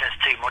there's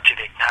too much of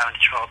it now, and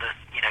it's rather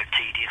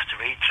tedious to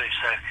read through.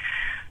 So,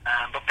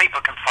 but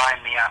people can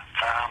find me at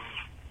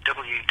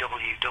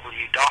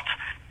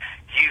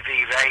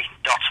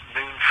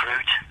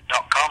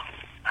www.uvray.moonfruit.com,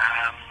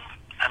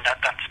 and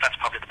that's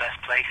probably the best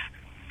place.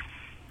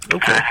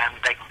 Okay. And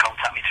they can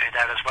contact me through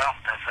there as well.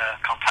 There's a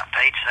contact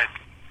page. So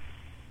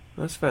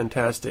that's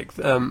fantastic.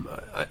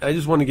 I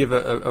just want to give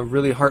a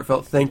really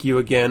heartfelt thank you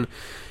again,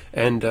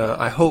 and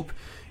I hope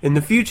in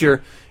the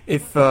future,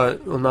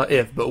 but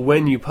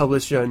when you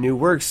publish new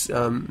works,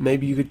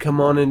 maybe you could come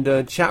on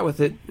and chat with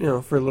it,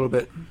 for a little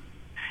bit.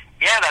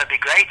 Yeah, that'd be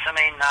great. I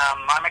mean,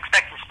 I'm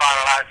expecting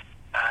Spiral out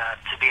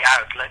to be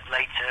out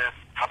later,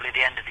 probably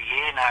the end of the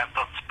year now,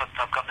 but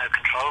I've got no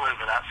control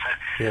over that.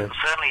 So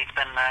certainly it's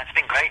been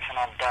great, and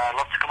I'd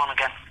love to come on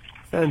again.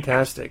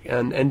 Fantastic.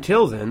 And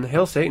until then,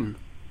 hail Satan.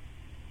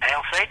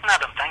 Hail Satan,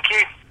 Adam. Thank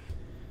you.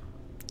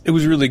 It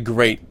was really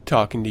great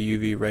talking to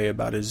UV Ray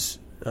about his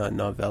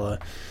novella.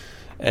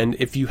 And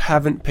if you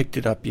haven't picked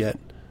it up yet,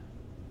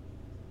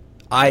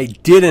 I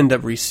did end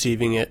up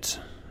receiving it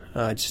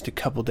just a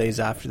couple days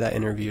after that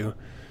interview.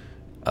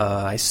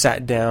 I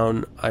sat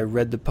down, I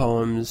read the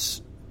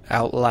poems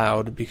out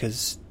loud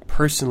because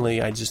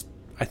personally I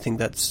think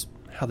that's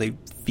how they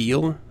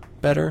feel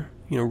better,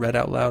 read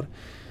out loud.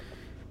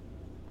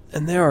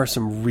 And there are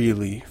some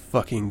really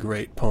fucking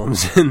great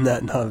poems in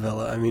that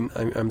novella. I mean,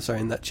 I'm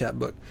sorry, in that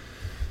chapbook.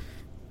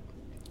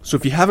 So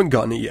if you haven't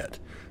gotten it yet,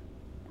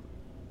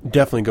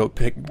 definitely go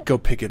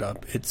pick it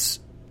up. It's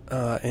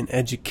an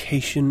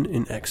education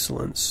in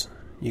excellence,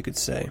 you could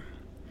say.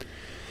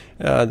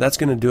 That's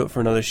going to do it for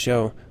another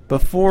show.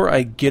 Before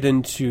I get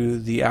into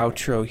the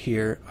outro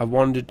here, I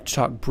wanted to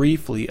talk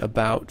briefly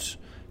about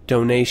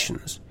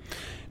donations.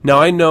 Now,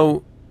 I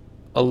know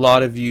a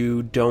lot of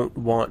you don't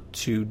want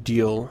to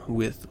deal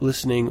with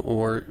listening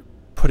or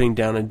putting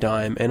down a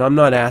dime, and I'm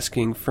not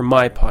asking for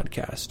my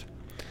podcast.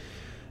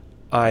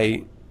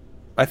 I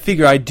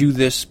figure I do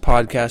this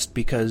podcast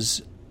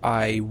because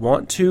I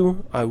want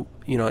to.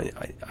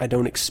 I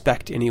don't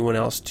expect anyone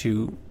else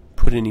to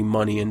put any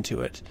money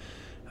into it.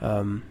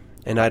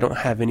 And I don't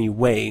have any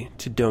way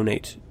to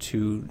donate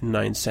to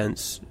 9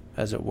 cents,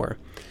 as it were.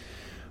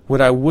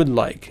 What I would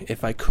like,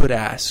 if I could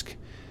ask,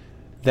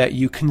 that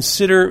you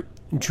consider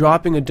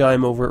dropping a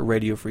dime over at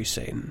Radio Free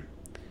Satan.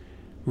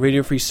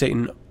 Radio Free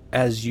Satan,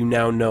 as you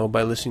now know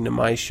by listening to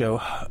my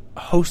show,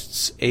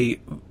 hosts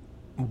a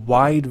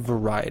wide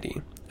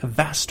variety, a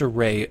vast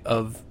array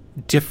of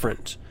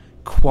different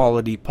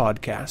quality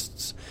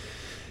podcasts.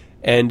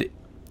 And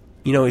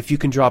if you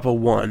can drop a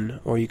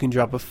 1, or you can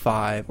drop a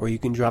 5, or you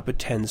can drop a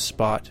 10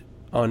 spot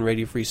on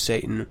Radio Free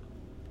Satan,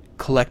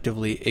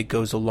 collectively, it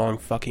goes a long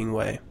fucking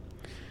way.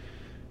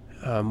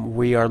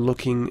 We are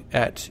looking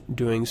at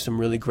doing some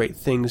really great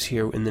things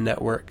here in the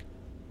network,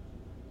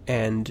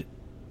 and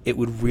it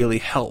would really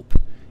help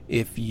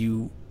if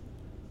you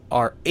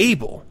are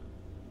able,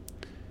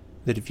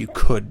 that if you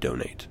could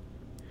donate.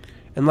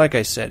 And like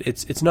I said,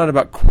 it's not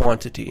about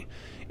quantity.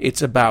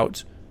 It's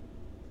about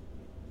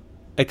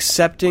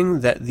accepting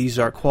that these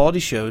are quality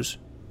shows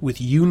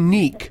with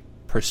unique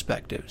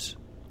perspectives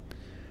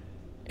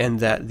and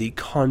that the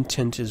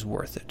content is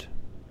worth it.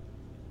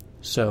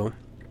 So,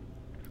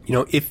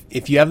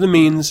 if you have the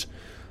means,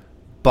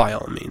 by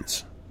all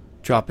means,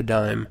 drop a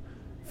dime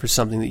for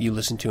something that you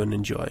listen to and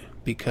enjoy,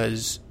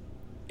 because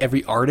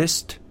every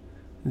artist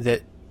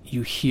that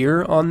you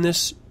hear on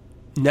this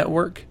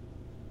network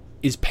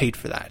is paid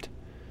for that.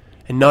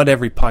 And not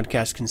every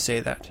podcast can say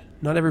that.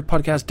 Not every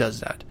podcast does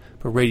that.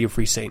 But Radio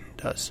Free Satan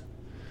does.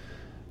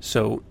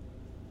 So,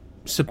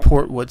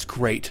 support what's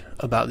great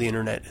about the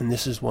internet, and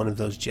this is one of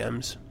those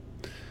gems.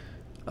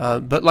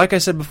 But like I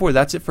said before,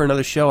 that's it for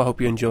another show. I hope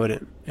you enjoyed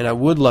it. And I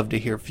would love to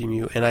hear from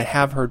you, and I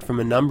have heard from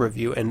a number of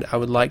you, and I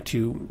would like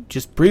to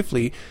just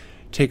briefly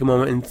take a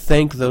moment and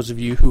thank those of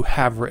you who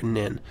have written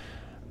in.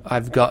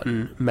 I've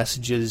gotten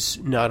messages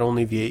not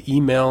only via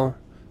email,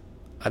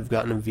 I've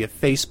gotten them via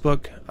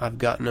Facebook, I've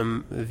gotten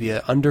them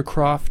via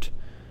Undercroft,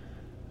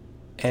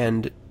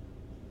 and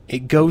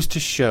it goes to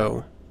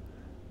show,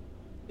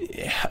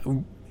 it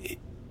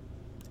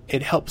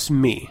helps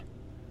me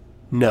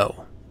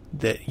know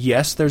that,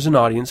 yes, there's an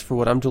audience for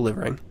what I'm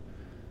delivering,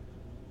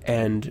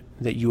 and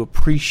that you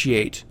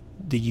appreciate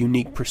the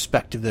unique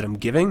perspective that I'm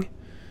giving,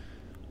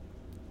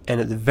 and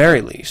at the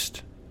very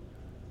least,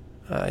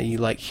 you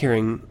like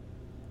hearing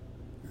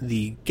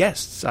the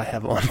guests I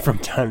have on from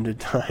time to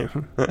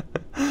time.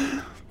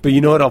 But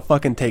you know what? I'll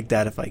fucking take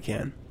that if I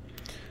can.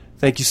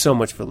 Thank you so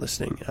much for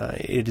listening.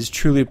 It is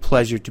truly a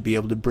pleasure to be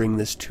able to bring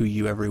this to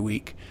you every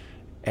week.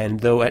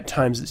 And though at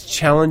times it's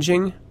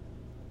challenging,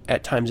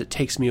 at times it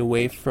takes me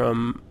away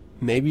from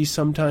maybe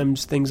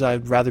sometimes things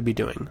I'd rather be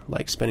doing,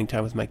 like spending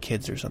time with my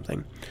kids or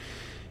something.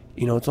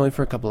 It's only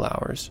for a couple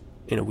hours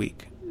in a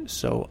week.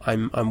 So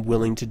I'm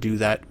willing to do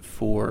that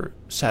for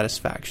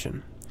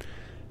satisfaction.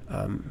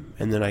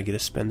 And then I get to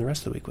spend the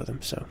rest of the week with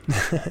them. So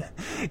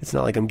it's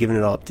not like I'm giving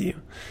it all up to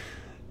you.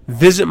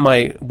 Visit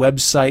my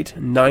website,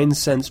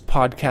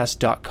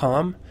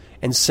 9centspodcast.com,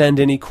 and send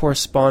any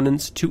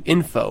correspondence to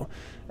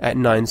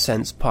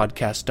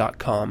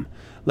info@9centspodcast.com.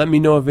 Let me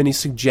know of any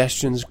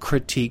suggestions,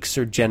 critiques,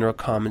 or general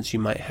comments you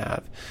might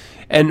have.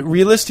 And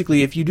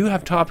realistically, if you do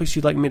have topics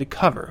you'd like me to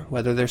cover,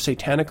 whether they're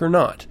satanic or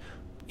not,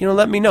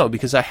 let me know,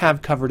 because I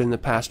have covered in the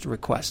past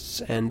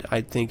requests, and I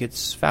think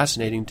it's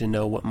fascinating to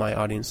know what my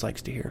audience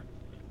likes to hear.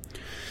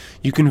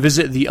 You can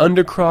visit the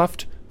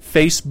Undercroft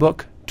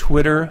Facebook,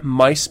 Twitter,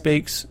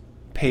 MySpace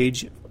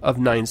page of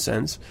 9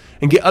 Cents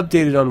and get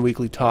updated on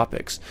weekly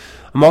topics.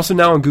 I'm also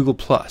now on Google+,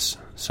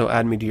 so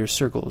add me to your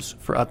circles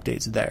for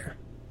updates there.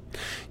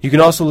 You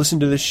can also listen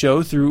to this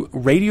show through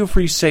Radio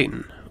Free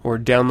Satan or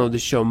download the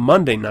show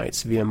Monday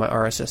nights via my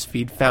RSS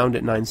feed found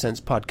at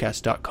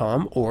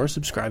 9centspodcast.com, or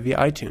subscribe via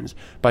iTunes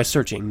by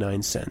searching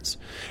 9 Cents.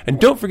 And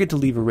don't forget to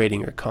leave a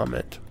rating or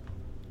comment.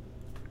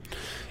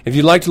 If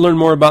you'd like to learn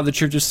more about the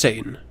Church of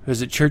Satan,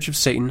 visit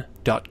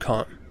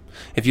churchofsatan.com.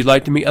 If you'd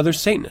like to meet other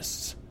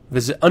Satanists,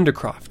 visit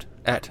Undercroft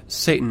at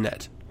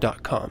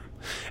satanet.com.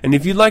 And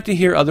if you'd like to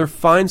hear other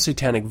fine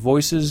satanic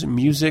voices,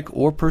 music,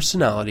 or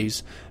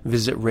personalities,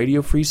 visit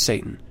Radio Free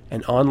Satan,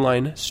 an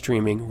online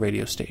streaming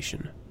radio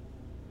station.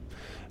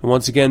 And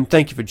once again,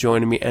 thank you for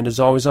joining me, and as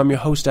always, I'm your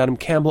host, Adam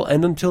Campbell,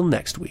 and until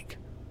next week,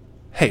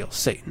 hail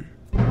Satan.